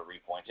lot more of the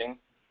repointing.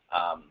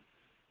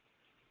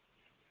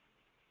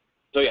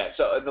 So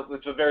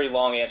it's a very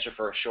long answer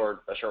for a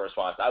short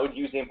response. I would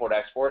use the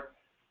import-export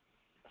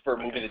for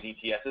moving the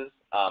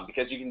DTSs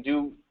because you can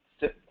do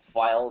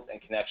files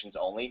and connections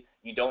only.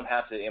 You don't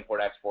have to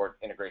import-export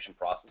integration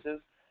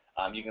processes.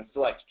 You can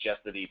select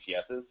just the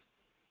DTSs,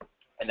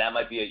 and that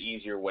might be an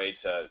easier way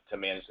to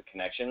manage the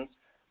connections.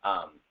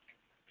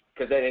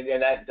 Because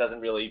that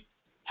doesn't really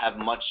have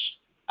much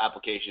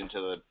application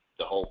to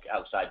the whole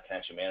outside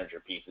connection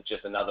manager piece. It's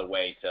just another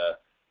way to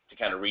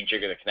kind of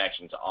rejigger the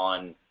connections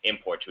on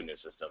import to a new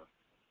system.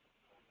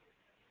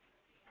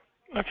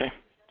 Okay.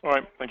 All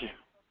right. Thank you.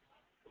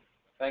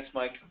 Thanks,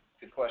 Mike.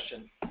 Good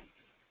question.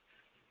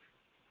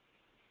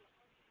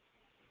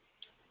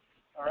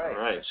 All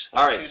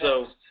right.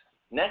 So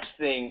next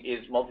thing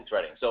is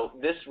multi-threading. So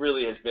this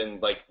really has been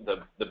like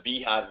the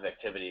beehive of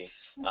activity.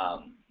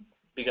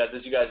 Because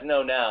as you guys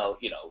know now,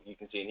 you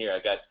can see in here,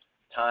 I've got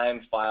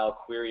time, file,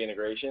 query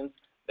integrations.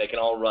 They can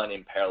all run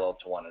in parallel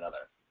to one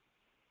another.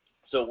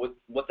 So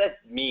what that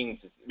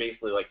means is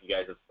basically, like you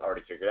guys have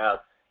already figured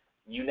out,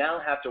 you now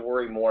have to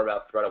worry more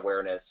about thread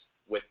awareness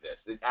with this.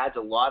 It adds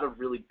a lot of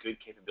really good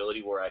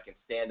capability where I can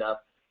stand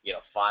up,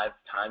 5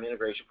 time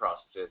integration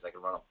processes. I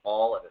can run them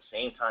all at the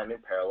same time in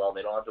parallel.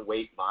 They don't have to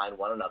wait behind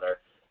one another.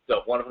 So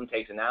if one of them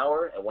takes an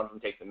hour and one of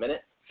them takes a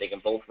minute, they can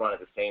both run at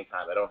the same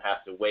time. I don't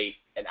have to wait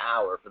an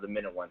hour for the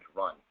minute one to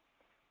run.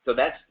 So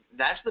that's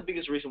the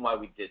biggest reason why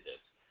we did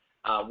this.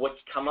 What's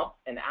come up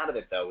and out of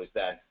it, though, is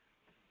that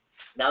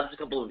now there's a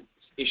couple of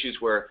issues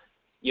where,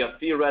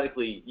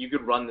 theoretically, you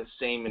could run the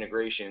same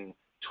integration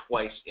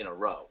twice in a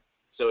row.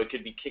 So it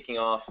could be kicking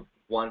off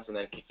once and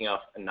then kicking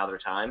off another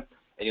time,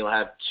 and you'll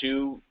have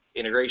 2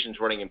 integrations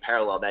running in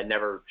parallel that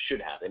never should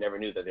have. They never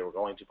knew that they were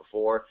going to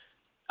before.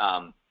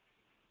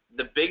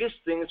 The biggest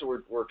things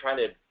we're trying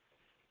to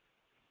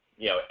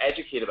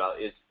educate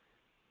about is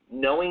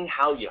knowing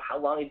how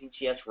long a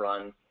DTS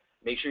runs.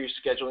 Make sure you're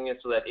scheduling it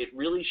so that it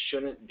really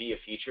shouldn't be a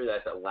feature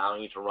that's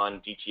allowing you to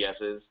run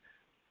DTSs,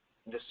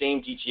 the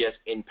same DTS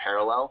in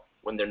parallel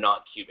when they're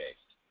not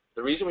queue-based.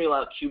 The reason we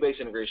allow queue-based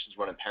integrations to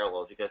run in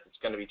parallel is because it's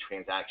going to be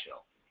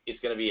transactional. It's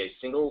going to be a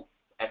single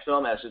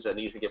XML message that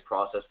needs to get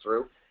processed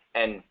through,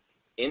 and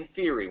in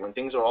theory, when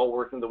things are all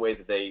working the way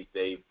that they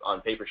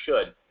on paper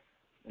should,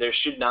 there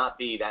should not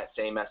be that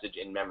same message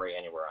in memory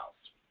anywhere else.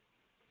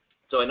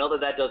 So I know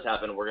that does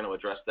happen. We're going to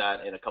address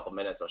that in a couple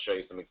minutes. I'll show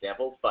you some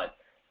examples. But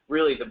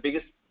really,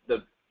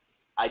 the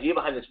idea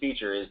behind this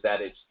feature is that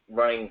it's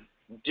running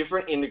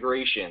different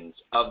integrations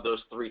of those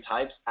three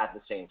types at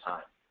the same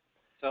time.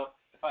 So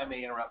if I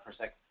may interrupt for a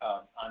sec,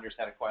 Anders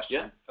had a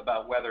question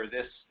about whether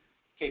this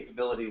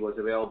capability was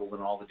available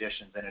in all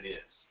editions, and it is.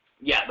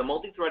 Yeah, the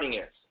multi-threading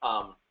is.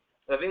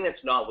 The thing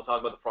that's not, we'll talk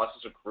about the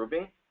processor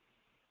grouping,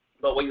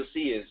 but what you'll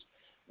see is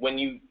when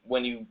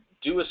you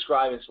do a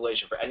Scribe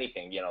installation for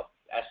anything,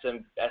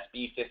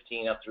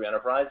 SB15 up through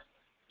Enterprise,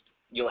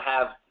 you'll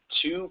have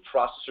two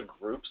processor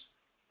groups.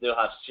 They'll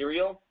have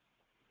serial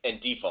and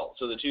default.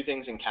 So the two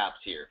things in caps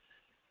here.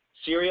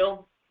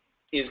 Serial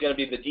is going to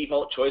be the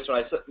default choice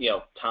when I set,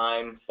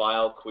 time,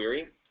 file,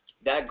 query.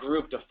 That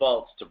group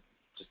defaults to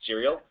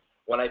serial.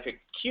 When I pick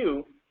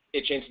Q,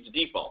 it changes to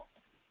default.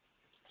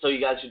 So you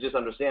guys should just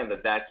understand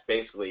that that's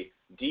basically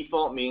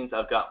default means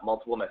I've got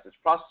multiple message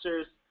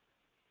processors.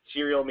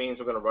 Serial means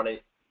we're going to run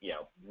it,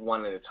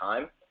 one at a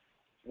time.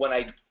 When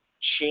I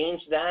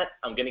change that,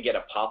 I'm going to get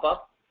a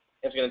pop-up.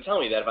 It's going to tell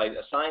me that if I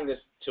assign this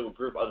to a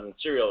group other than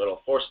serial,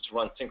 it'll force it to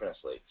run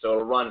synchronously. So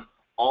it'll run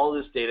all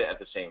this data at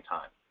the same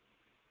time.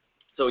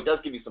 So it does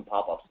give you some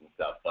pop-ups and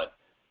stuff, but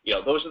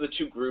those are the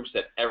two groups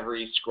that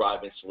every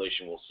Scribe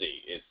installation will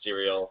see, is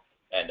serial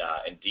and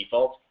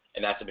default,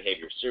 and that's the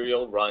behavior.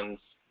 Serial runs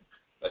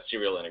a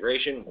serial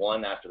integration,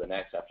 one after the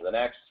next after the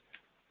next.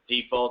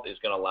 Default is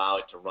going to allow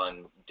it to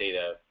run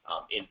data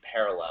in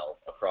parallel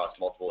across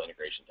multiple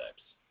integration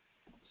types.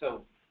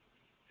 So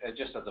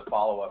just as a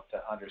follow-up to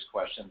Anders'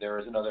 question, there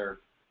is another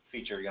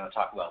feature you're going to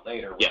talk about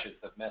later, which is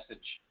the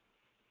message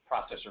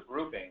processor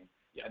grouping,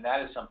 and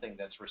that is something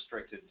that's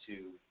restricted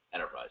to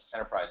enterprise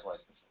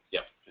licenses.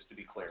 Just to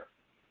be clear.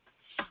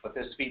 But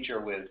this feature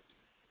with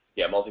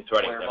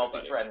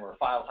multi-threading, where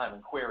file time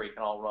and query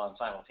can all run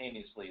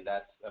simultaneously,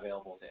 that's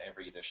available to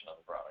every edition of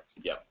the product.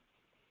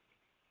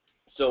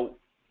 So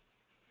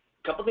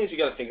a couple things you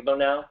got to think about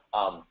now.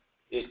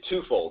 It's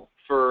twofold.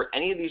 For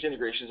any of these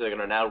integrations that are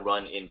going to now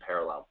run in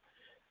parallel,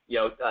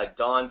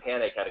 Don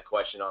Panic had a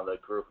question on the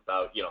group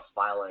about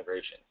file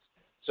integrations.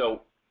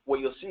 So what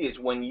you'll see is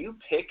when you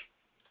pick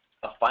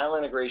a file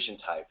integration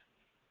type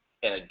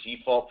and a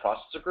default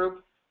processor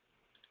group,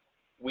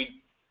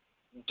 we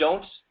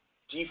don't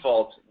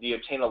default the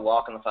obtain a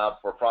lock on the file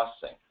before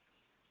processing.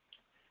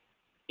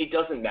 It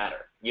doesn't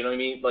matter. You know what I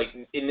mean? Like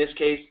in this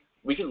case,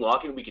 we can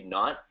lock it, we can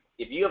not.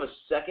 If you have a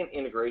second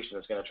integration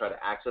that's going to try to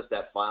access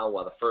that file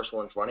while the first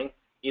one's running,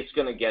 it's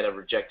going to get a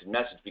rejected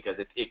message because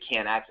it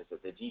can't access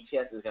it. The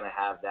DTS is going to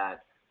have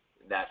that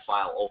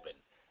file open.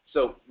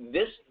 So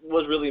this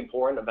was really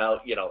important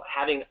about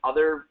having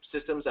other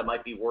systems that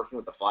might be working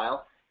with the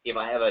file. If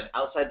I have an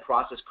outside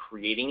process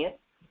creating it,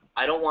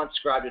 I don't want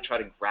Scribe to try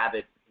to grab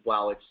it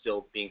while it's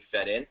still being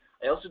fed in.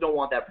 I also don't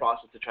want that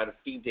process to try to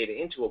feed data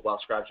into it while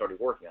Scribe's already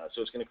working on it.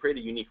 So it's going to create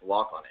a unique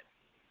lock on it.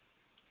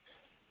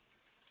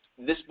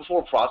 This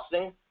before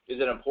processing is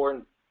an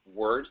important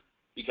word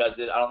because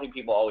I don't think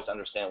people always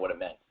understand what it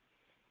meant.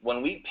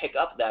 When we pick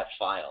up that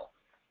file,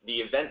 the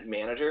event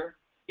manager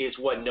is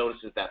what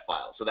notices that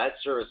file. So that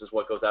service is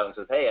what goes out and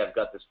says, hey, I've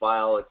got this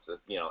file.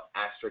 It's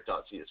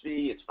asterisk.csv.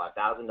 It's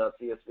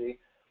 5000.csv.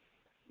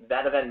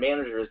 That event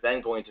manager is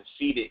then going to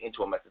feed it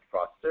into a message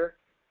processor.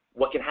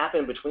 What can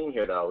happen in between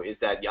here, though, is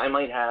that I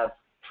might have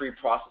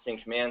pre-processing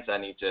commands I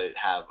need to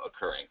have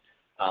occurring.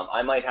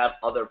 I might have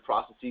other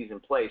processes in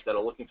place that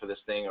are looking for this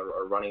thing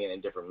or running it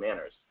in different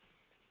manners.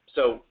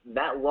 So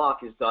that lock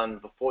is done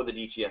before the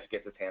DTS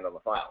gets its hand on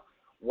the file.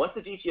 Once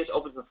the DTS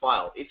opens the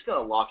file, it's going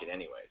to lock it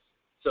anyways.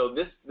 So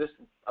this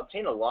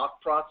obtain a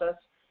lock process,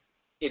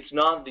 it's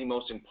not the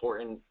most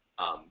important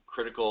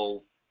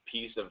critical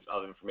piece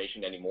of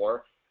information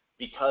anymore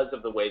because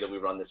of the way that we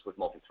run this with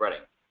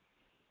multi-threading.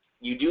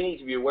 You do need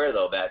to be aware,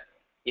 though, that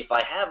if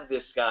I have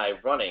this guy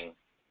running,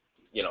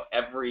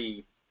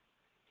 every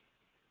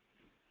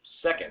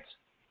second,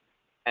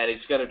 and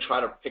it's going to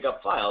try to pick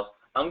up files,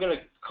 I'm going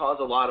to cause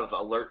a lot of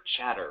alert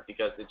chatter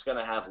because it's going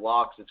to have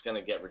locks, it's going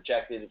to get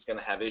rejected, it's going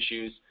to have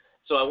issues.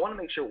 So I want to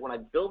make sure when I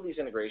build these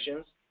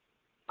integrations,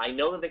 I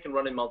know that they can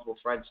run in multiple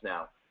threads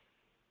now.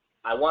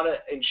 I want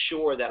to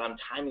ensure that I'm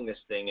timing this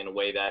thing in a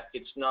way that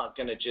it's not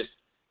going to just,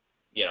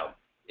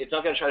 it's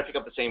not going to try to pick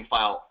up the same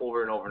file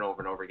over and over and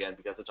over and over again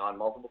because it's on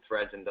multiple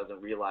threads and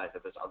doesn't realize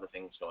that there's other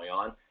things going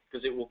on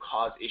because it will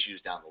cause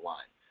issues down the line.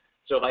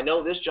 So if I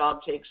know this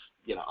job takes,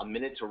 a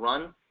minute to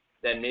run,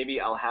 then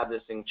maybe I'll have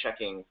this thing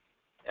checking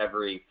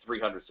every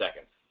 300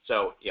 seconds.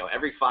 So,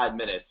 every 5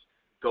 minutes,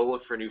 go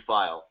look for a new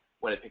file.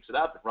 When it picks it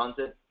up, it runs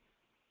it.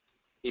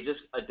 It just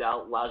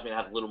allows me to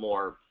have a little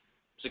more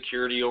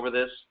security over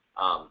this,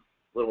 a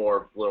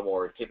little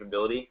more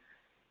capability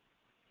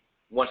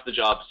once the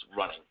job's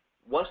running.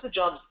 Once the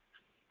job's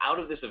out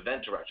of this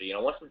event directory,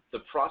 once the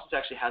process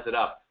actually has it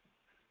up,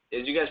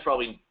 as you guys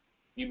probably,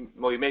 you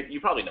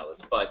probably know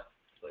this, but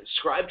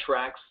Scribe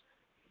tracks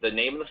the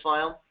name of the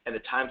file and the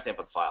timestamp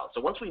of the file.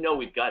 So once we know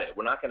we've got it,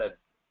 we're not going to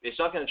It's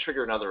not going to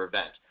trigger another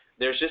event.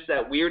 There's just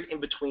that weird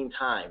in-between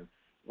time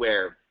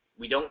where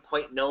we don't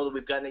quite know that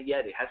we've gotten it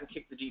yet. It hasn't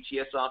kicked the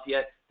DTS off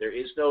yet. There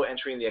is no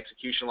entry in the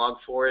execution log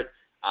for it.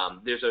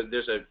 There's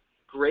a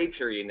gray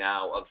period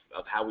now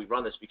of how we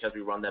run this because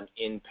we run them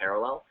in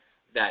parallel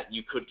that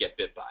you could get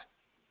bit by.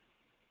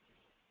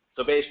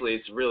 So basically,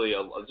 it's really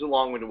it's a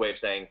long-winded way of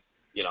saying,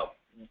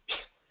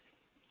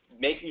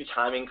 make your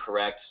timing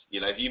correct.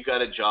 If you've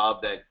got a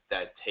job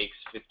that takes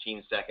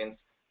 15 seconds,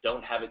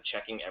 don't have it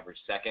checking every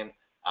second.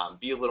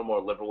 Be a little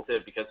more liberal with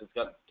it because it's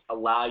going to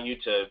allow you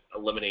to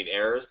eliminate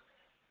errors.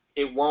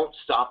 It won't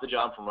stop the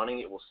job from running.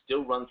 It will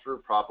still run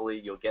through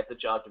properly. You'll get the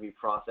job to be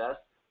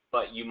processed,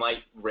 but you might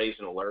raise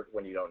an alert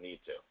when you don't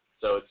need to.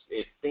 So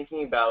it's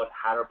thinking about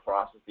how to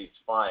process these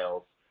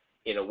files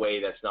in a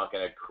way that's not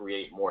going to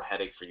create more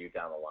headache for you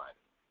down the line.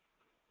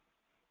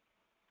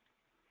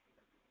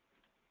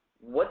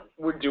 What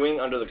we're doing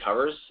under the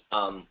covers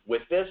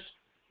with this,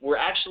 we're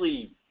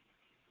actually,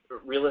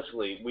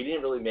 realistically, we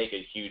didn't really make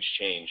a huge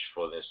change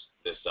for this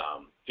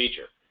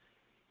feature.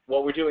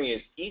 What we're doing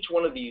is each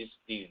one of these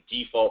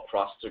default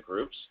processor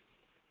groups,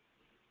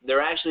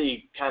 they're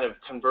actually kind of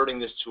converting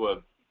this to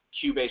a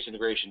queue-based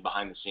integration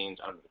behind the scenes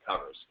under the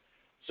covers.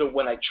 So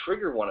when I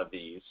trigger one of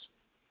these,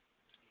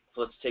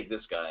 so let's take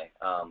this guy.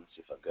 Let's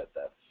see if I've got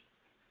that.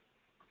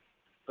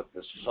 Put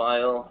this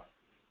file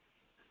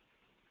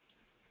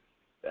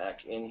back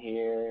in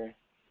here.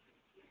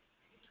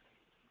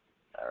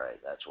 All right,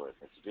 that's where it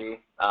needs to be.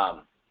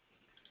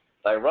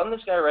 If I run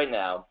this guy right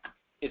now,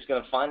 it's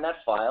going to find that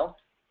file.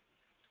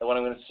 And what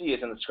I'm going to see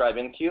is in the Scribe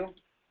in queue,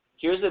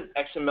 here's an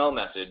XML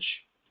message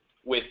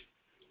with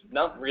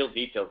not real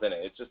details in it.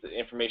 It's just the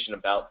information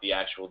about the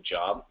actual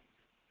job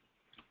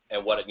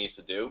and what it needs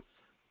to do.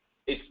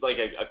 It's like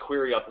a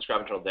query off the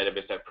Scribe internal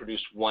database that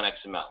produced one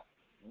XML.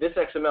 This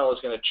XML is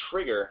going to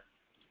trigger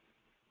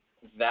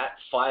that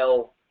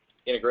file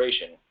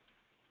integration,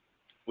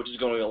 which is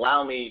going to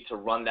allow me to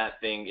run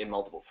that thing in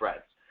multiple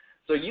threads.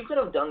 So you could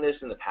have done this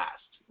in the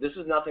past. This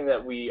is nothing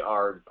that we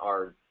are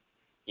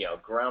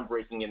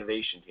groundbreaking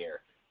innovation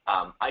here.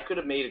 I could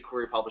have made a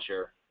query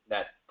publisher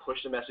that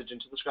pushed a message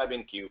into the Scribe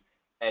in queue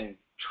and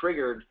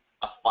triggered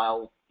a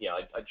file,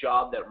 a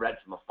job that read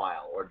from a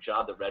file or a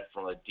job that read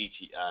from a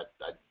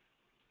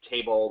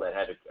table that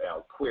had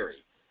a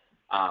query.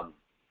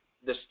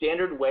 The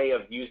standard way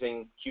of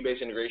using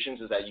queue-based integrations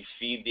is that you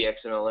feed the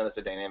XML in as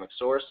a dynamic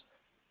source.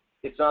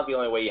 It's not the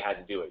only way you had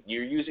to do it.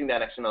 You're using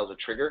that XML as a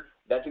trigger.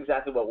 That's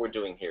exactly what we're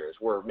doing here. Is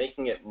we're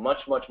making it much,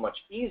 much, much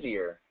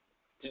easier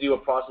to do a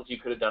process you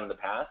could have done in the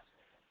past.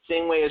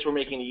 Same way as we're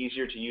making it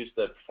easier to use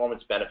the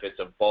performance benefits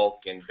of bulk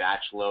and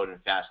batch load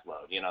and fast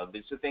load.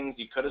 These are things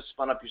you could have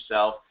spun up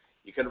yourself.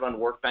 You could have run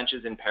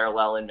workbenches in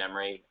parallel in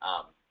memory.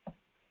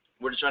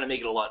 We're just trying to make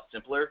it a lot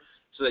simpler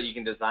so that you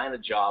can design the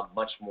job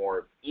much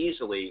more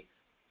easily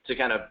to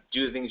kind of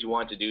do the things you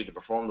want to do to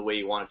perform the way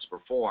you want it to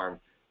perform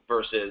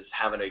versus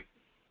having to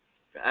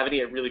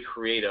get really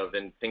creative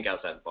and think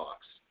outside the box.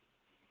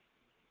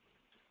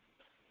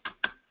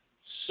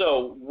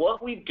 So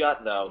what we've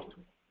got though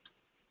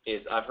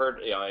is I've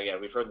heard,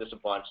 again, we've heard this a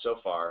bunch so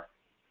far,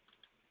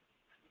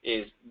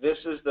 is this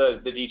is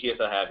the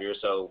DTS I have here.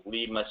 So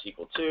leave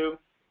MySQL 2,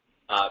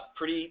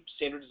 pretty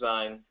standard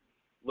design.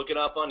 Look it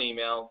up on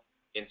email,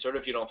 insert it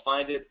if you don't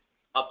find it,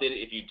 update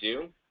it if you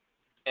do.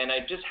 And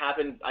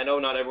I know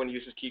not everyone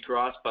uses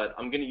keycross, but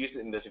I'm going to use it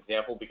in this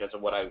example because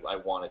of what I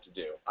wanted to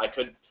do. I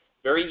could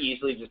very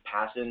easily just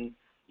pass in,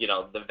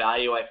 the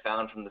value I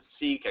found from the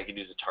seek. I could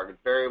use a target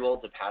variable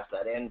to pass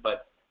that in,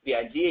 but the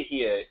idea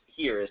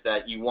here is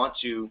that you want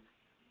to,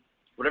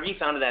 whatever you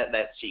found in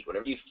that seek,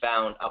 whatever you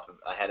found up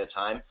ahead of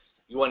time,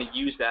 you want to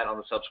use that on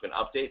the subsequent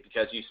update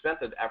because you spent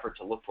the effort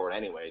to look for it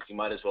anyways. You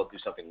might as well do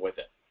something with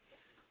it.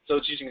 So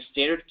it's using a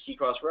standard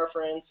keycross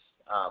reference,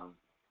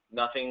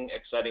 nothing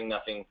exciting,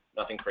 nothing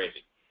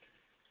crazy.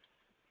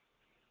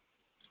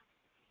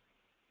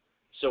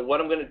 So what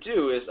I'm going to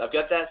do is I've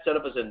got that set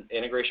up as an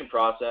integration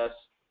process.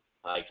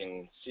 I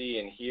can see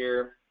in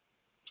here,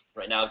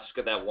 right now I've just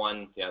got that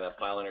one, that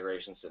file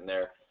integration sitting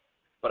there.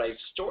 But I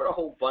stored a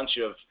whole bunch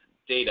of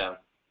data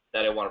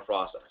that I want to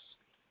process.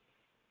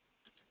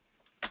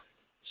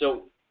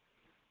 So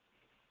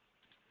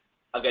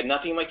I've got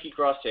nothing in my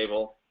keycross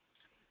table,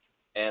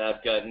 and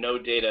I've got no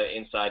data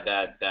inside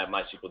that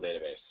MySQL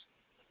database.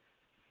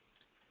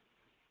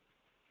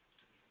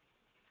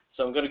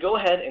 So I'm going to go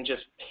ahead and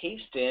just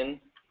paste in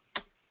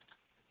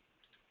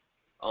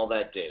all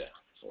that data.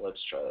 So let's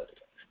try that again.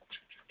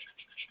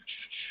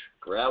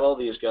 Grab all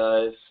these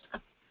guys,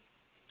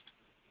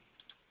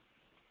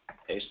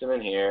 paste them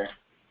in here.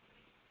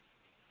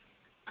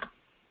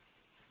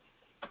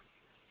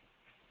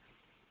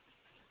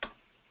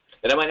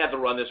 And I might have to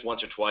run this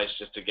once or twice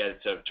just to get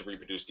it to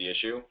reproduce the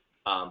issue.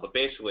 But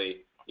basically,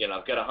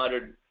 I've got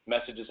 100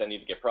 messages I need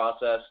to get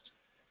processed.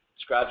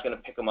 Scribe's going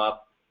to pick them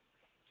up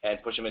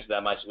and push them into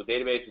that MySQL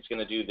database. It's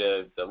going to do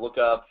the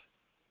lookup,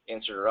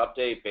 insert or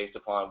update based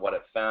upon what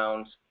it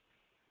found.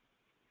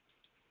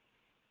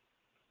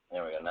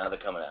 There we go. Now they're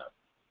coming out.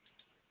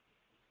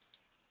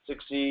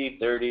 60,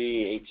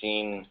 30,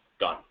 18,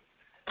 gone.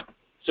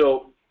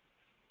 So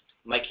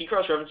my key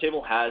cross-reference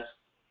table has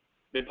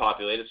been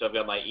populated. So I've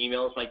got my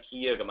email as my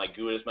key. I've got my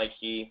GUID as my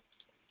key.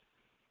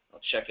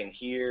 I'll check in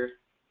here.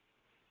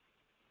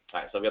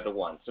 All right, so I've got the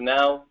one. So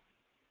now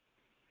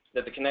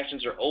that the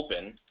connections are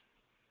open,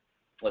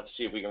 let's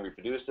see if we can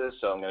reproduce this.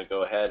 So I'm going to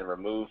go ahead and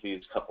remove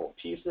these couple of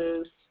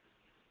pieces.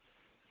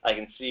 I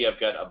can see I've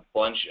got a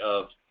bunch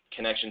of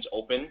connections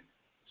open.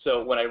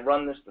 So when I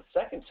run this the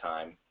second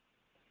time,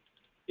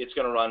 it's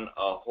going to run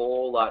a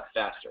whole lot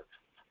faster.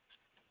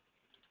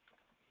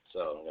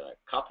 So I'm going to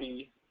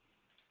copy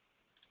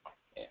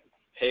and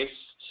paste.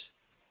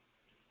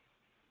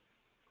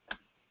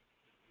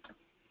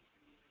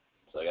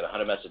 So I got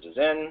 100 messages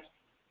in,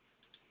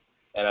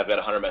 and I've got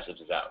 100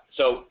 messages out.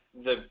 So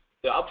the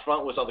up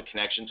front was all the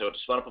connections, so it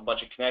spun up a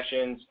bunch of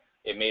connections.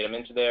 It made them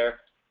into there.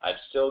 I've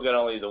still got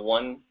only the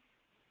one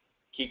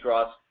key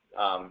cross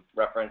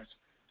reference,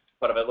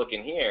 but if I look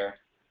in here,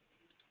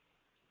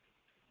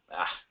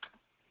 I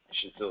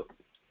should still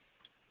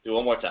do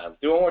one more time.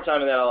 Do one more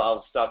time, and then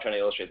I'll stop trying to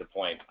illustrate the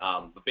point.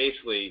 But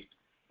basically,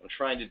 what I'm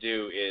trying to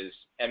do is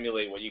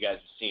emulate what you guys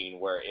have seen,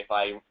 where if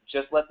I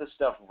just let this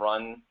stuff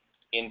run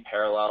in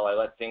parallel, I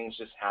let things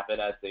just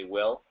happen as they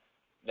will,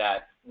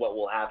 that what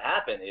will have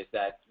happen is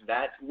that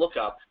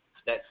lookup,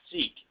 that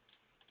seek,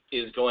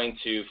 is going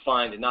to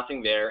find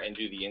nothing there and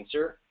do the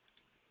insert.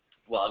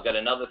 Well, I've got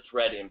another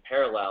thread in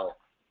parallel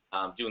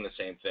doing the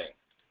same thing.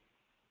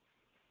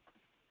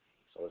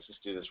 So let's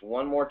just do this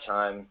one more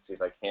time, see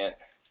if I can't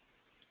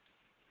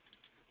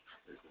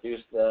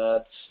reduce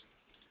that.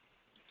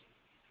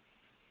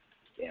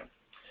 Damn.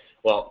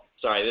 Well,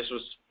 sorry, this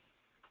was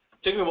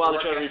took me a while to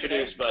try to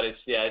reproduce, but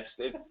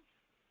it's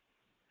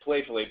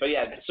playfully. But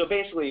yeah, so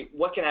basically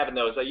what can happen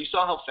though is that you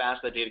saw how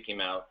fast that data came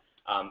out.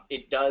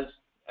 It does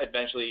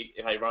eventually,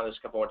 if I run this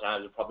a couple more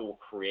times, it probably will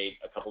create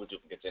a couple of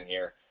duplicates in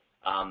here.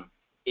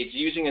 It's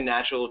using a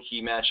natural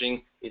key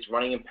matching. It's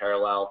running in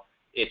parallel.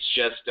 It's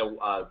just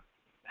a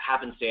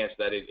happenstance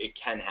that it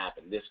can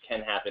happen. This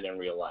can happen in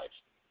real life.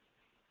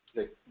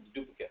 The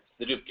duplicates.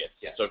 The duplicates.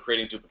 Yeah. So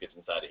creating duplicates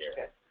inside of here.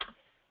 Okay.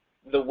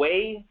 The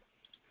way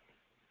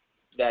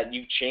that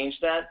you change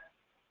that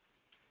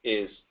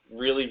is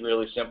really,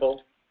 really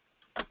simple,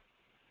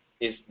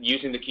 is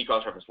using the key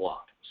cross-reference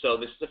lock. So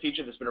this is a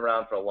feature that's been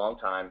around for a long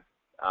time.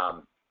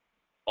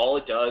 All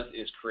it does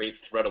is create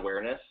thread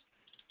awareness.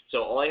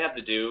 So all I have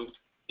to do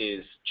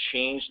is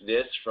change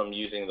this from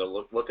using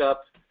the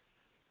lookup,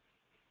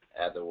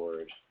 add the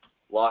word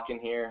lock in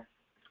here,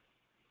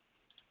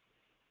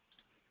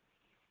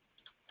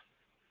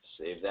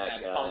 save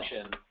that guy.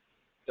 Function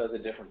does a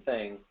different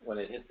thing when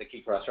it hits the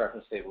key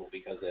cross-reference table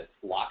because it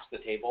locks the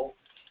table.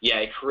 Yeah,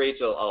 it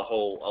creates a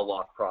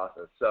lock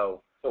process.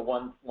 So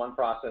one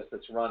process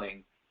that's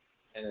running,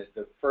 and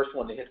the first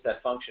one that hits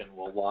that function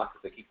will lock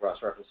the key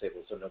cross-reference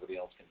table so nobody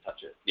else can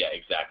touch it. Yeah,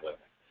 exactly.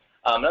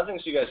 Another thing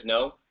so you guys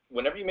know,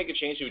 whenever you make a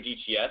change to a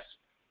DTS,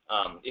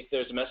 if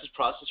there's a message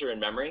processor in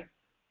memory,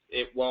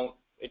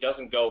 it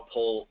doesn't go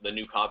pull the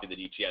new copy of the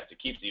DTS. It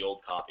keeps the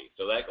old copy.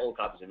 So that old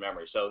copy is in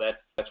memory. So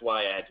that's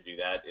why I had to do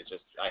that. It's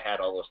just I had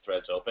all those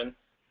threads open.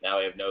 Now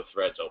I have no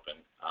threads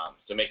open.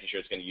 So making sure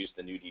it's going to use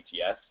the new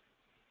DTS.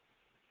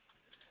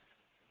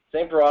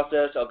 Same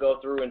process. I'll go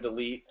through and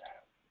delete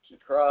key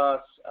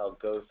cross. I'll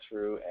go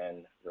through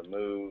and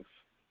remove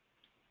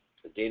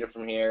the data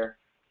from here.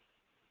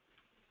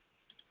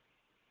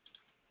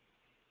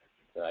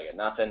 So I got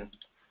nothing.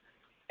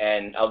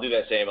 And I'll do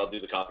that same. I'll do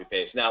the copy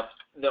paste. Now,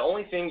 the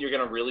only thing you're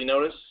going to really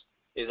notice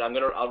is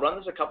I'll run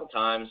this a couple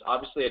times.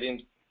 Obviously, I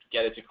didn't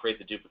get it to create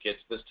the duplicates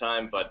this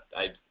time, but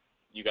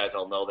you guys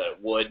all know that it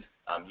would.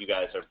 You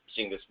guys are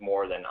seeing this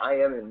more than I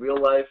am in real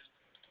life.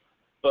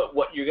 But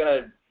what you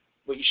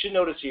should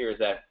notice here is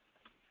that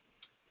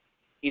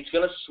it's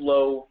going to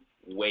slow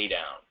way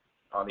down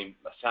on the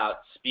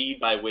speed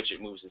by which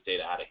it moves this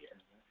data out of here.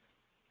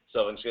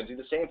 So it's going to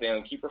do the same thing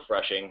and keep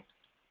refreshing.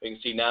 You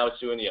can see now it's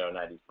doing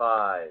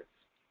 95.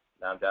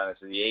 Now I'm down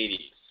into the 80s.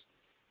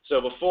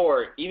 So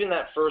before, even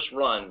that first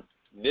run,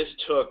 this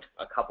took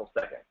a couple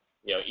seconds.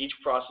 Each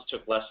process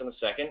took less than a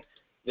second.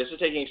 This is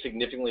taking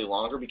significantly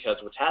longer because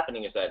what's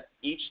happening is that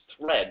each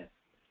thread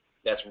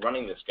that's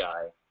running this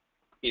guy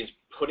is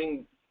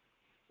putting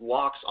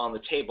locks on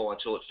the table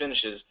until it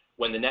finishes,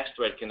 when the next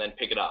thread can then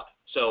pick it up.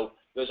 So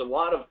there's a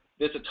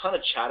ton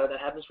of chatter that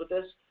happens with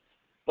this,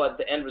 but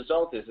the end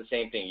result is the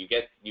same thing.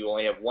 You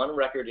only have one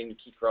record in your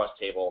key cross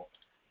table,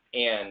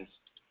 and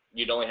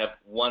you'd only have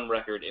one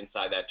record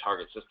inside that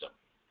target system.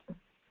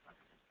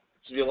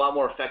 To be a lot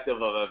more effective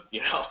of a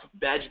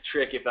magic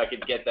trick, if I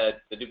could get the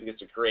duplicates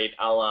to create,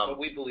 But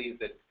we believe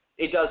that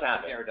it does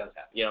happen. error does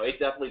happen. It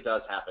definitely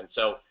does happen.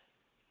 So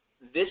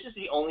this is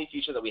the only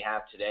feature that we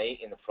have today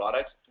in the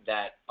product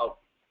that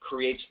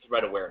creates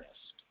thread awareness.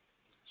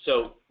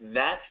 So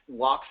that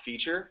lock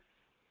feature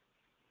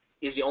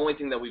is the only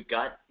thing that we've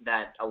got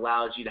that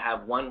allows you to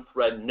have one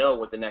thread know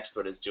what the next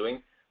thread is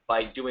doing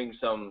by doing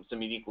some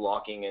unique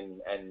locking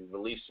and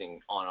releasing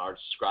on our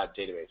Scribe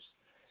database.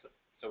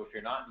 So if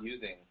you're not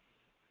using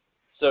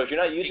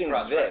this,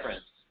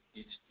 cross-reference,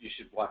 you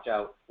should watch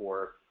out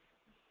for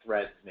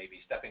threads maybe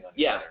stepping on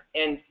each Yeah, other.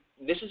 and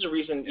this is a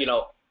reason, you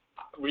know,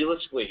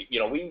 realistically, you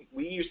know,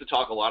 we used to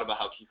talk a lot about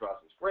how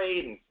Keycross is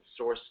great and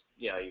source,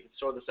 you know, you can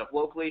store the stuff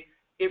locally.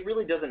 It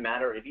really doesn't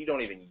matter if you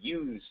don't even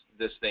use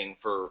this thing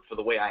for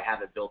the way I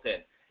have it built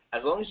in.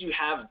 As long as you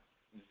have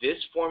this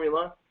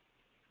formula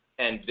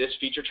and this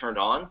feature turned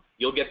on,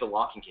 you'll get the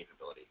locking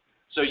capability.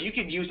 So you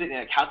could use it in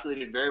a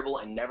calculated variable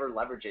and never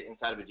leverage it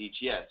inside of a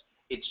DTS.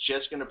 It's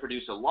just going to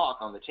produce a lock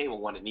on the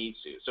table when it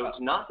needs to. So it's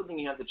not something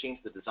you have to change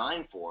the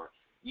design for.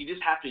 You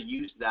just have to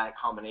use that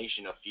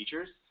combination of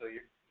features. So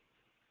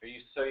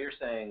you're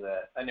saying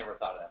that, I never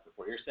thought of that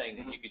before. You're saying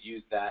that you could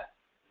use that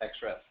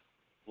extra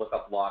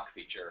lookup lock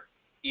feature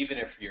even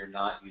if you're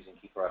not using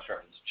key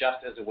cross-reference,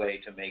 just as a way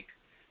to make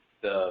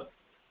the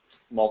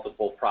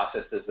multiple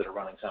processes that are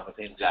running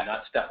simultaneously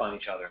not step on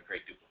each other and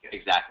create duplicates.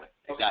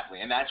 Exactly.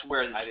 And that's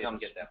where it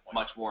becomes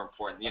much more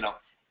important. You know,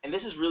 and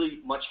this is really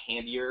much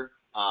handier.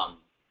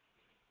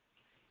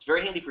 It's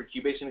very handy for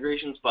queue-based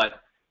integrations,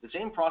 but the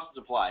same process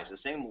applies. The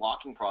same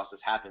locking process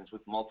happens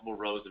with multiple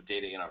rows of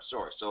data in our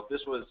source. So if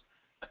this was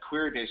a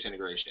query-based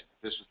integration,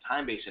 if this was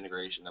time-based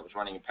integration that was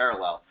running in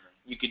parallel,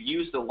 you could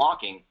use the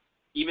locking,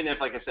 even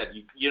if, like I said,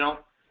 you don't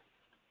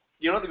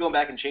have to go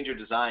back and change your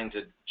design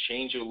to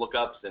change your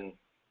lookups and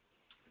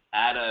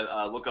add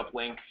a lookup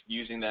link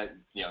using that,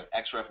 you know,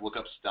 XREF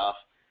lookup stuff.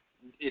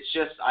 It's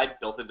just I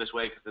built it this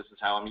way because this is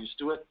how I'm used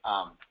to it.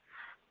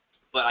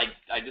 But I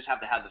just have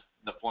to have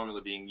the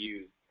formula being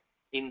used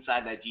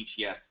inside that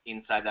DTS,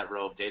 inside that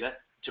row of data,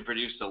 to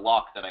produce the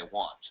lock that I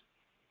want.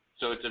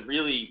 So it's a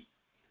very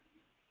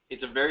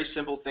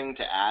simple thing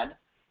to add.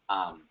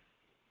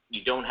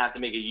 You don't have to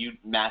make a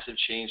massive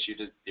change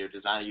to your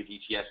design of your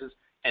DTSs,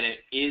 and it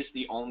is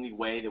the only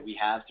way that we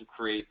have to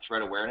create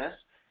threat awareness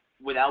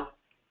without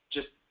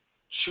just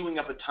chewing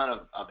up a ton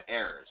of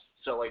errors.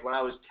 So like when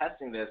I was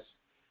testing this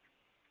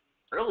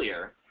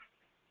earlier,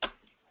 let's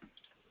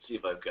see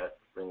if I've got,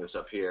 bring this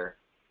up here.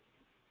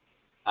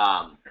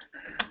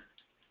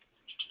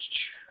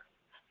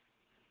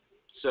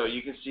 So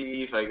you can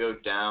see if I go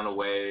down a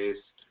ways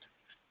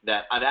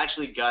that I've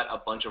actually got a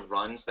bunch of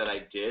runs that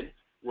I did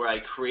where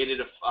I created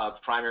a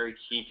primary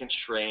key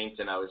constraint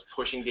and I was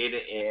pushing data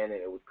in and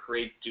it would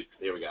create,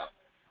 there we go,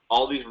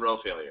 all these row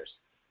failures.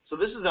 So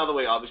this is another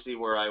way, obviously,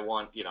 where I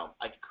want, you know,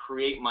 I could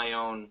create my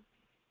own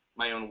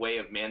way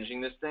of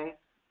managing this thing,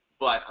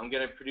 but I'm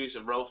going to produce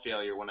a row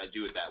failure when I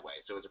do it that way.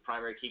 So it's a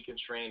primary key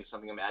constraint,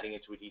 something I'm adding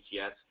into a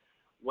DTS.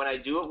 When I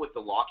do it with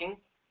the locking,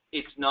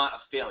 it's not a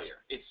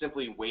failure. It's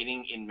simply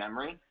waiting in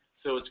memory.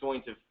 So it's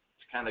going to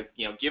kind of,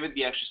 you know, give it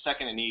the extra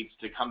second it needs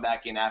to come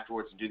back in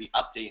afterwards and do the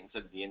update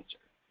instead of the insert.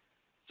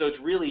 So it's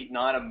really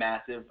not a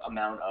massive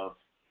amount of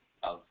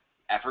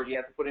effort you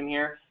have to put in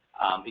here.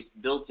 It's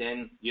built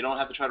in. You don't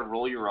have to try to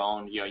roll your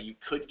own. You know, you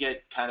could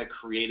get kind of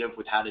creative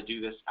with how to do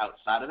this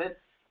outside of it,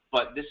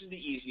 but this is the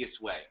easiest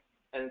way.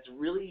 And it's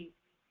really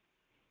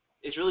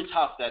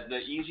tough that the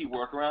easy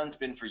workaround's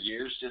been for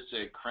years just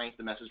to crank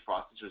the message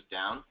processors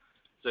down.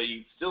 So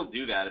you still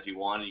do that if you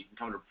want. You can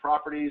come to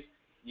properties.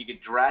 You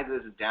could drag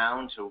this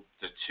down to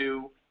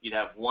 2. You'd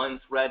have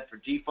 1 thread for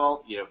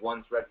default. You'd have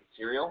 1 thread for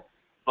serial.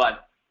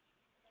 But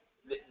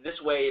this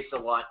way, it's a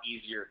lot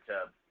easier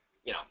to,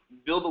 you know,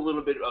 build a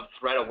little bit of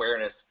threat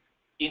awareness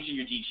into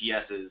your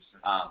DTSs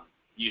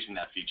using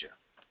that feature.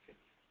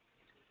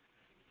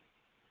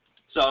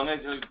 So I'm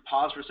going to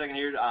pause for a second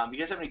here. Do you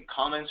guys have any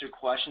comments or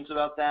questions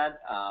about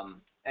that?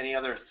 Any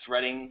other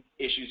threading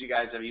issues you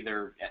guys have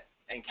either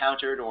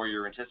encountered or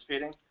you're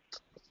anticipating?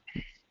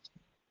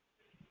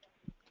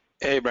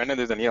 Hey, Brandon,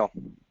 this is Neil.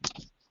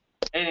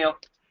 Hey, Neil.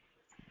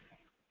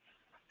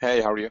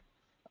 Hey, how are you?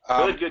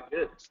 Good.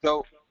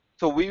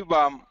 So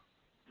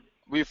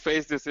we've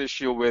faced this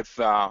issue with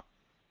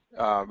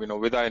you know,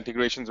 with our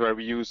integrations where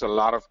we use a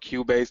lot of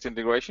queue-based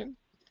integration,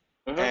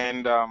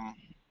 and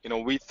you know,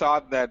 we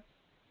thought that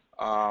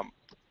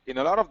in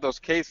a lot of those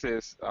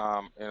cases,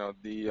 you know,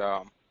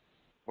 the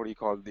what do you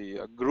call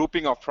the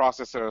grouping of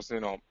processors,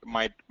 you know,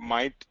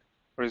 might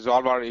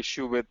resolve our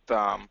issue with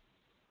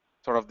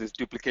sort of this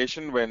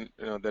duplication when,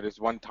 you know, there is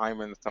one time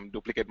when some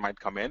duplicate might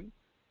come in.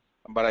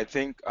 But I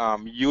think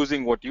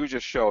using what you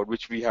just showed,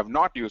 which we have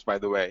not used, by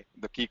the way,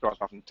 the key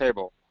cross-reference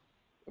table,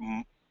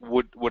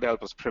 would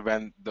help us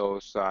prevent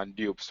those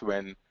dupes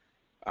when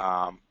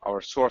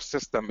our source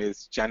system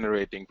is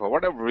generating, for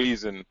whatever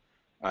reason,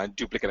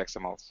 duplicate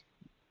XMLs.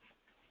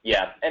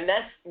 Yeah, and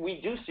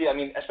we do see. I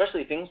mean,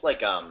 especially things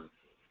like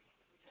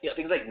you know,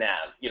 things like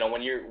nav. You know,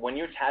 when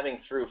you're tabbing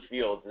through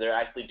fields, they're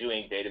actually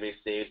doing database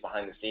saves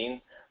behind the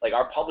scenes. Like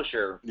our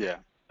publisher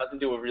doesn't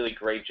do a really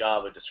great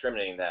job of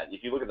discriminating that.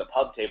 If you look at the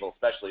pub table,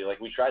 especially,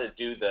 like we try to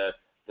do the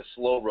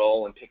slow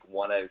roll and pick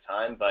one at a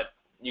time, but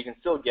you can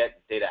still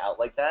get data out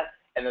like that.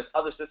 And there's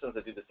other systems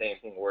that do the same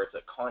thing where it's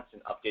a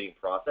constant updating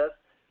process.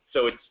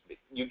 So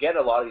you get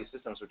a lot of these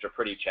systems which are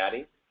pretty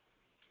chatty.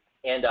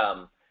 And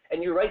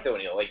you're right though,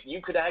 Neil. Like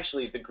you could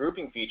actually, the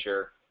grouping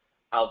feature,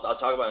 I'll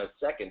talk about in a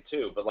second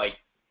too. But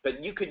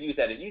you could use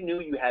that if you knew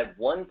you had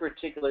one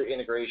particular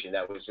integration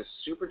that was just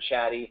super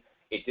chatty.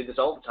 It did this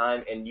all the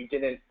time, and you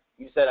didn't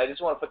you said, I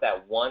just want to put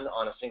that one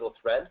on a single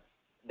thread,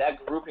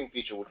 that grouping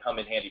feature would come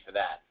in handy for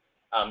that.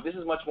 This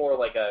is much more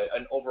like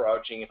an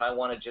overarching, if I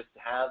want to just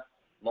have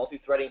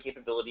multi-threading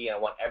capability and I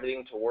want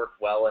everything to work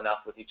well enough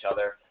with each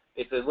other,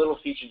 it's a little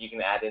feature you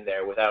can add in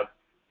there without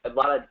a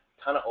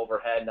ton of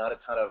overhead, not a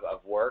ton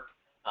of work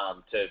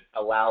to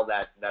allow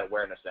that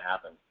awareness to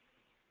happen.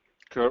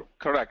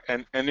 Correct.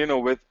 And you know,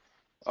 with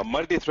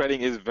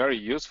multi-threading is very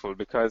useful,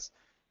 because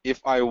if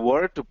I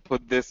were to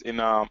put this in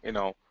a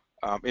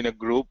in a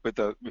group with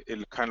a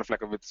kind of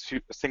like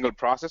a single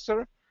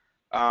processor,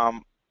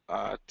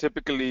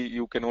 typically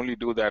you can only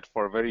do that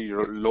for very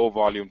low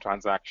volume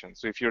transactions.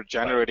 So if you're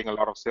generating a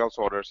lot of sales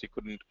orders,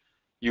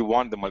 you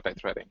want the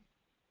multi-threading.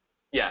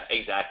 Yeah,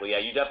 exactly. Yeah,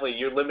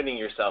 you're limiting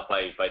yourself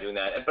by doing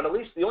that. But at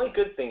least the only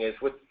good thing is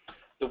with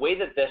the way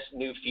that this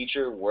new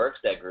feature works,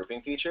 that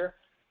grouping feature.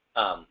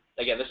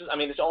 Again,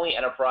 it's only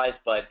enterprise,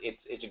 but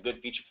it's a good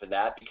feature for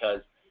that,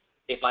 because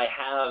if I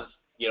have,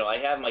 I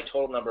have my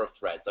total number of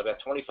threads. I've got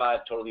 25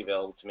 totally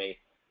available to me.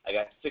 I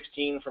got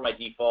 16 for my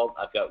default.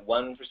 I've got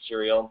 1 for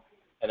serial,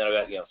 and then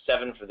I've got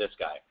 7 for this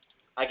guy.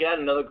 I can add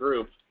another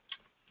group,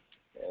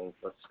 and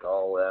let's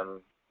call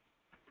them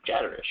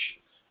Chatterish,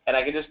 and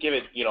I can just give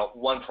it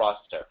one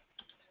processor.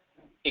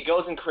 It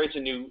goes and creates a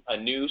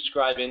new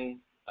Scribe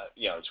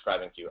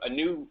queue, a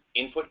new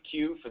input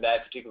queue for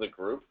that particular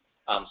group.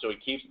 So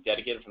it keeps it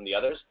dedicated from the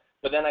others.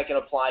 But then I can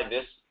apply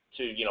this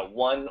to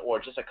one or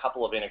just a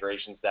couple of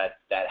integrations that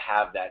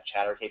have that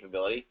chatter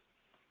capability,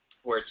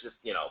 where it's just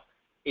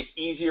it's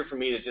easier for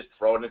me to just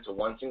throw it into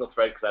one single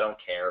thread because I don't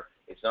care.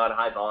 It's not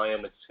high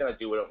volume. It's just going to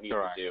do what it needs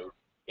to do.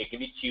 It can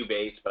be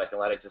queue-based, but I can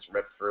let it just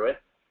rip through it.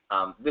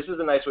 This is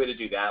a nice way to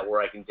do that,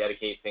 where I can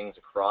dedicate things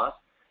across.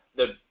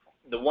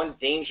 The one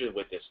danger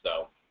with this,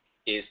 though,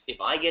 is if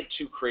I get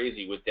too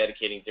crazy with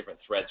dedicating different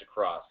threads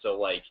across. So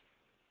like,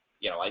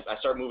 I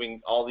start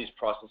moving all these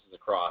processes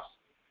across.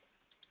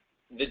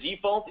 The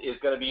default is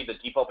going to be the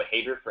default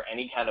behavior for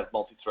any kind of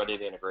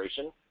multi-threaded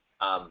integration.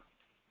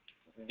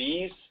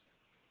 These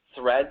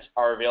threads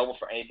are available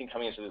for anything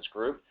coming into this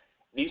group.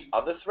 These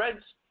other threads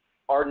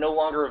are no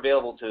longer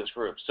available to this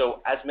group.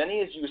 So as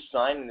many as you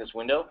assign in this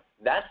window,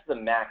 that's the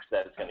max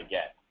that it's going to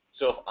get.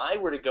 So if I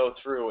were to go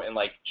through and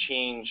like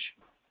change,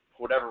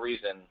 for whatever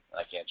reason,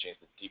 I can't change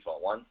the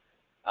default one,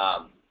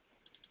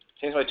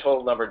 change my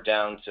total number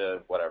down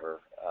to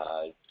whatever,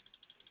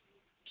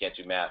 can't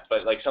do math,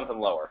 but like something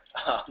lower.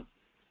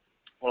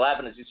 What'll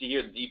happen is you see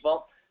here the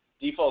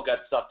default got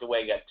sucked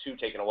away, got 2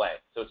 taken away.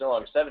 So it's no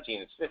longer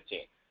 17, it's 15.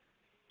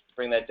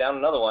 Bring that down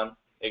another one,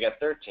 it got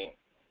 13.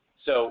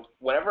 So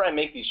whenever I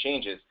make these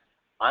changes,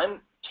 I'm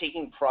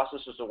taking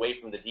processes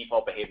away from the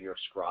default behavior of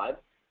Scribe,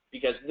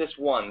 because this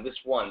 1, this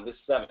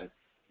 7,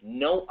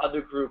 no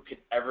other group could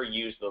ever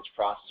use those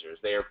processors.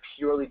 They are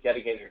purely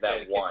dedicated to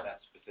that one.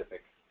 That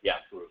specific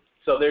group.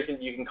 So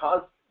you can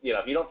cause,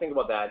 if you don't think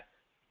about that,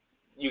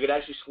 you could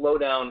actually slow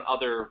down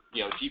other,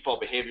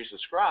 default behaviors of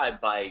Scribe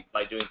by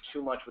doing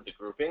too much with the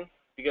grouping.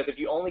 Because if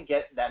you only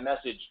get that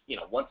message,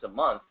 once a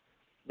month,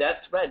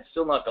 that thread's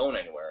still not going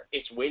anywhere.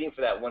 It's waiting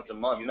for that once a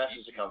month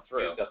message to come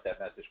through. Use up that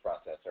message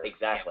processor.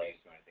 Exactly. Can't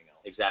use anything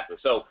else. Exactly.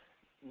 So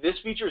this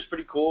feature is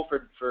pretty cool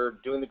for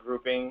doing the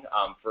grouping.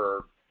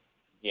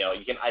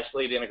 You can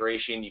isolate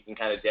integration. You can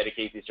kind of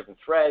dedicate these different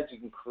threads. You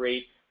can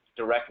create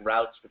direct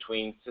routes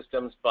between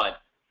systems,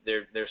 but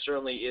there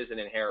certainly is an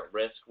inherent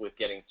risk with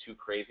getting too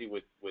crazy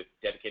with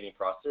dedicating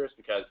processors,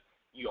 because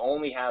you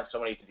only have so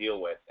many to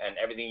deal with, and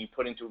everything you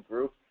put into a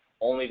group,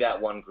 only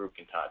that one group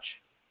can touch.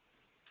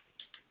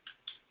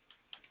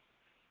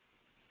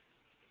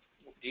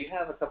 Do you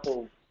have a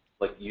couple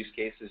like use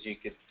cases you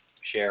could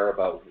share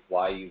about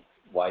why you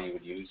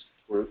would use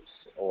groups?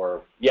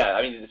 Or yeah,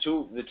 I mean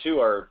the two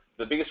are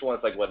the biggest one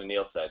is like what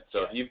Anil said.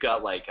 So if you've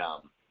got like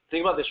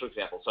think about this for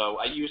example. So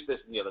I use this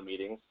in the other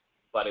meetings,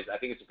 but I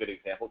think it's a good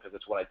example because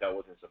it's what I dealt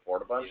with in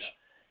support a bunch.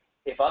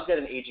 Yeah. If I've got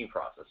an aging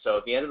process, so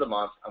at the end of the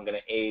month I'm going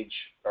to age,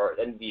 or at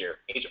the end of the year,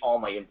 age all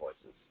my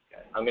invoices.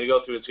 Okay. I'm going to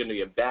go through. It's going to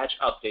be a batch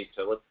update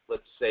to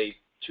let's say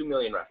 2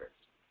 million records.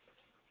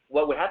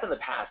 What would happen in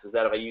the past is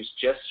that if I use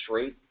just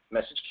straight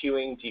message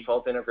queuing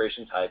default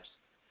integration types,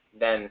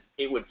 then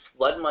it would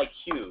flood my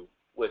queue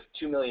with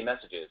 2 million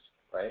messages,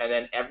 right? And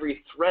then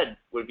every thread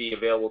would be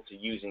available to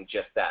using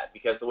just that,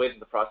 because the way that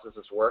the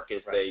processes work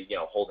is they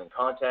hold in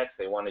context.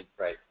 They want to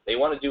they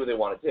want to do what they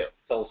want to do.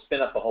 So it'll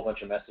spin up a whole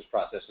bunch of message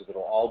processes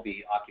that'll all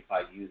be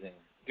occupied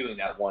doing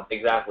that one.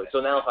 Exactly. So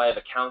now if I have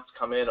accounts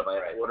come in, if I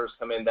have orders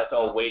come in, that's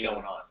all waiting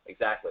going on.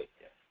 Exactly.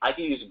 Yeah. I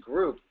can use a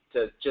group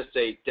to just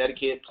say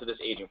dedicate it to this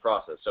aging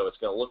process. So it's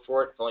going to look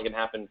for it. It's only going to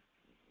happen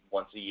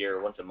once a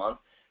year, once a month,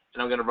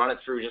 and I'm going to run it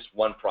through just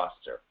one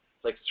processor.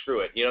 It's like,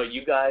 screw it.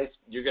 You guys,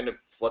 you're going to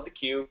flood the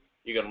queue.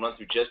 You're going to run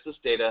through just this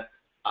data.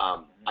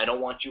 I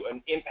don't want you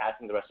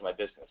impacting the rest of my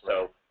business.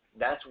 So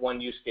that's one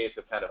use case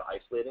of kind of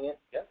isolating it.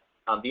 Yeah.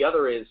 The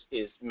other is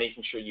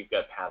making sure you've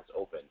got paths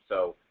open.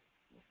 So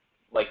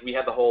like we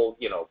had the whole,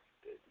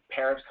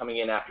 parents coming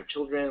in after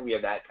children. We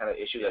have that kind of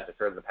issue that's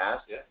occurred in the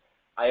past. Yeah.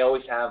 I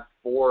always have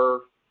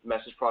 4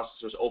 message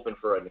processors open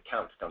for an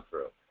account to come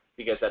through.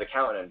 because that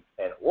account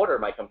and order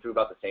might come through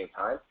about the same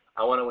time.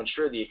 I want to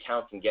ensure the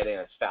account can get in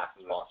as fast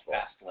as possible.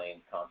 Fast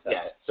lane concept.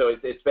 Yeah, so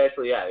it's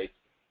basically,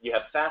 you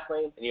have fast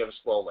lane and you have a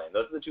slow lane.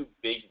 Those are the two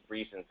big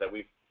reasons that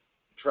we've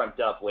dreamt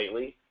up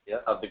lately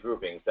of the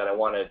groupings, that I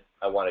want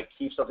to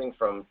keep something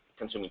from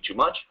consuming too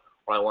much,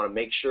 or I want to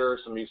make sure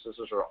some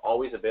resources are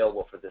always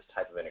available for this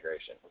type of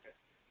integration. Okay.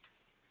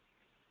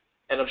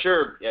 And I'm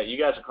sure you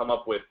guys will come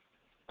up with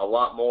a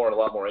lot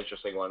more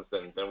interesting ones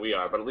than we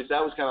are, but at least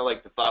that was kind of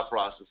like the thought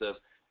process of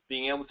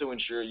being able to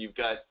ensure you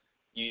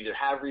either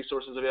have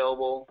resources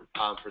available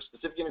for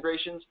specific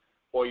integrations,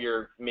 or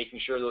you're making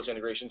sure those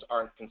integrations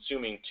aren't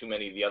consuming too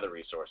many of the other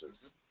resources.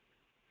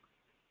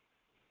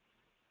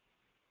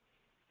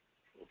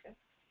 Okay.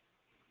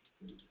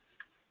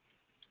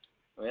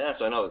 Yeah,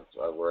 so I know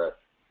we're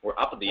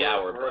up at the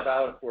hour.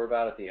 We're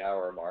about at the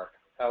hour mark.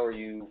 How are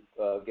you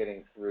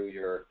getting through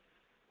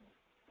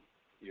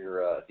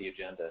the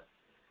agenda?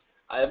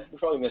 I've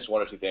probably missed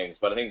one or two things,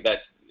 but I think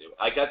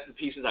I got the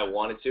pieces I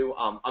wanted to.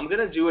 I'm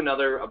gonna do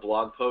a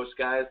blog post,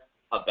 guys,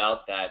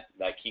 about that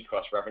key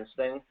cross-reference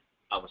thing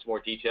with some more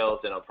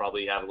details, and I'll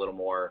probably have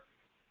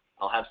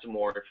I'll have some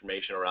more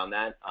information around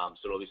that,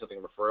 so it'll be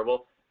something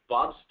referable.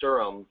 Bob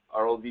Sturham,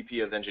 our old VP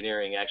of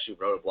engineering, actually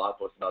wrote a blog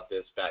post about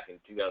this back in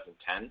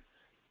 2010,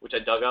 which I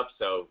dug up,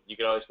 so you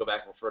can always go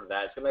back and refer to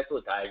that. It's a nice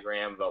little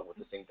diagram about what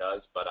this thing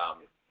does, but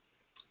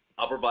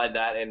I'll provide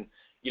that, and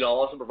I'll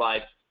also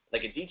provide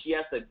like a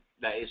DTS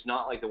that is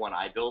not like the one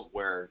I built,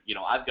 where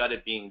I've got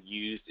it being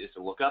used as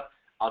a lookup.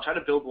 I'll try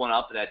to build one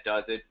up that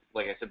does it,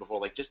 like I said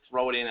before, like just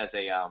throw it in as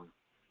a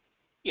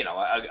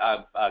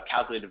a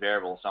calculated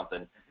variable or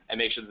something, and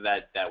make sure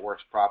that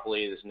works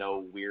properly. There's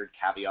no weird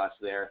caveats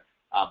there.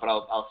 But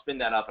I'll spin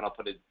that up and I'll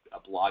put a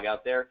blog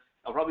out there.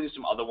 I'll probably do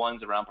some other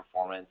ones around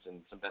performance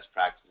and some best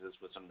practices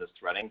with some of this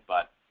threading.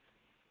 But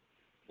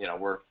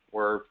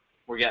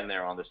we're getting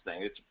there on this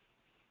thing.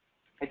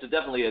 It's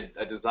definitely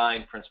a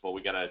design principle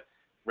we got to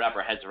wrap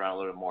our heads around a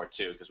little bit more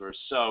too, because we're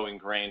so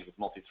ingrained with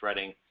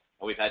multi-threading,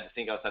 and we've had to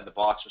think outside the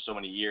box for so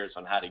many years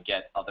on how to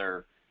get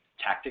other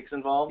tactics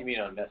involved. You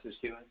mean on message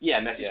queuing? Yeah,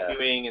 message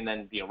queuing, and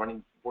then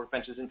running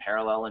workbenches in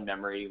parallel in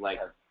memory. Like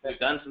we've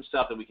done some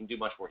stuff that we can do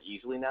much more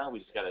easily now. We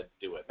just got to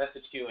do it.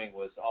 Message queuing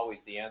was always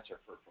the answer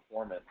for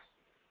performance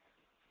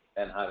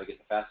and how to get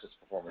the fastest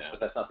performance, but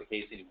that's not the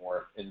case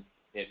anymore. And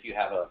if you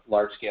have a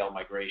large-scale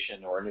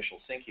migration or initial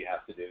sync you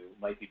have to do,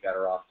 it might be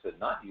better off to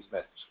not use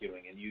message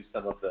queuing and use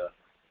some of the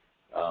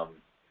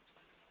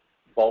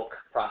bulk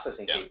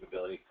processing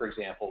capability. For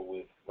example,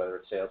 with whether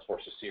it's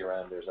Salesforce or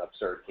CRM, there's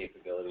upsert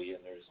capability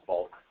and there's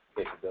bulk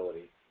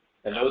capability,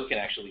 and those can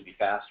actually be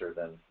faster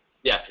than.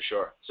 Yeah, for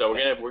sure. So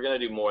we're gonna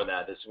do more of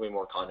that. There's gonna be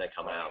more content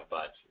coming out,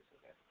 but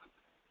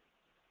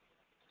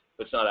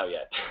it's not out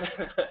yet.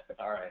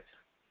 All right.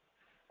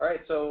 All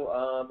right.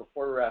 So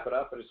before we wrap it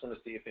up, I just want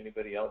to see if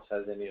anybody else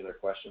has any other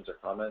questions or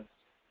comments.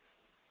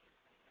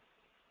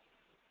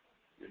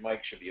 Your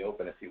mic should be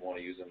open if you want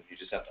to use them. You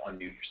just have to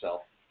unmute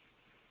yourself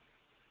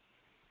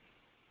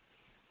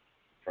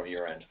from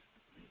your end.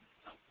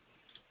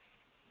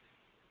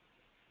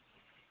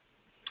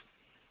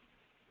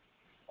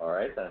 All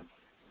right, then.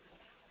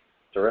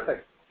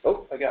 Terrific.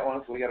 Oh, I got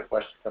one. We got a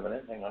question coming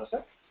in. Hang on a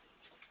sec.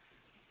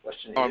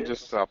 Question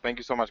is. Thank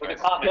you so much, guys.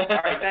 All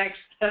right, thanks.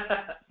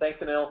 Thanks,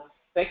 Anil.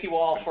 Thank you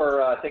all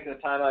for taking the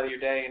time out of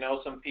your day.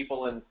 Some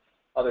people in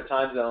other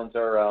time zones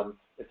are,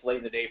 it's late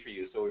in the day for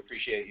you, so we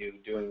appreciate you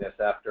doing this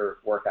after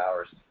work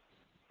hours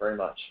very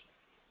much.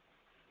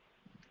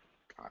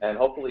 And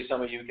hopefully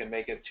some of you can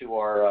make it to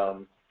our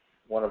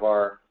one of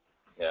our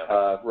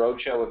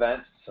roadshow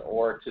events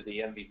or to the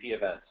MVP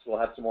events. We'll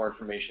have some more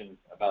information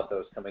about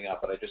those coming up,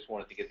 but I just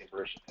wanted to get the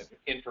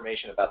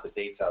information about the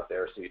dates out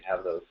there so you'd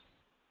have those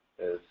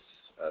as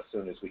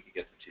soon as we could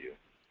get them to you.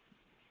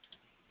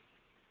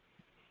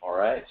 All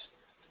right.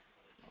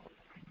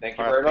 Thank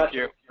you very much. Thank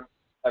you.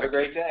 Have a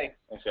great day.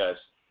 Thanks, guys.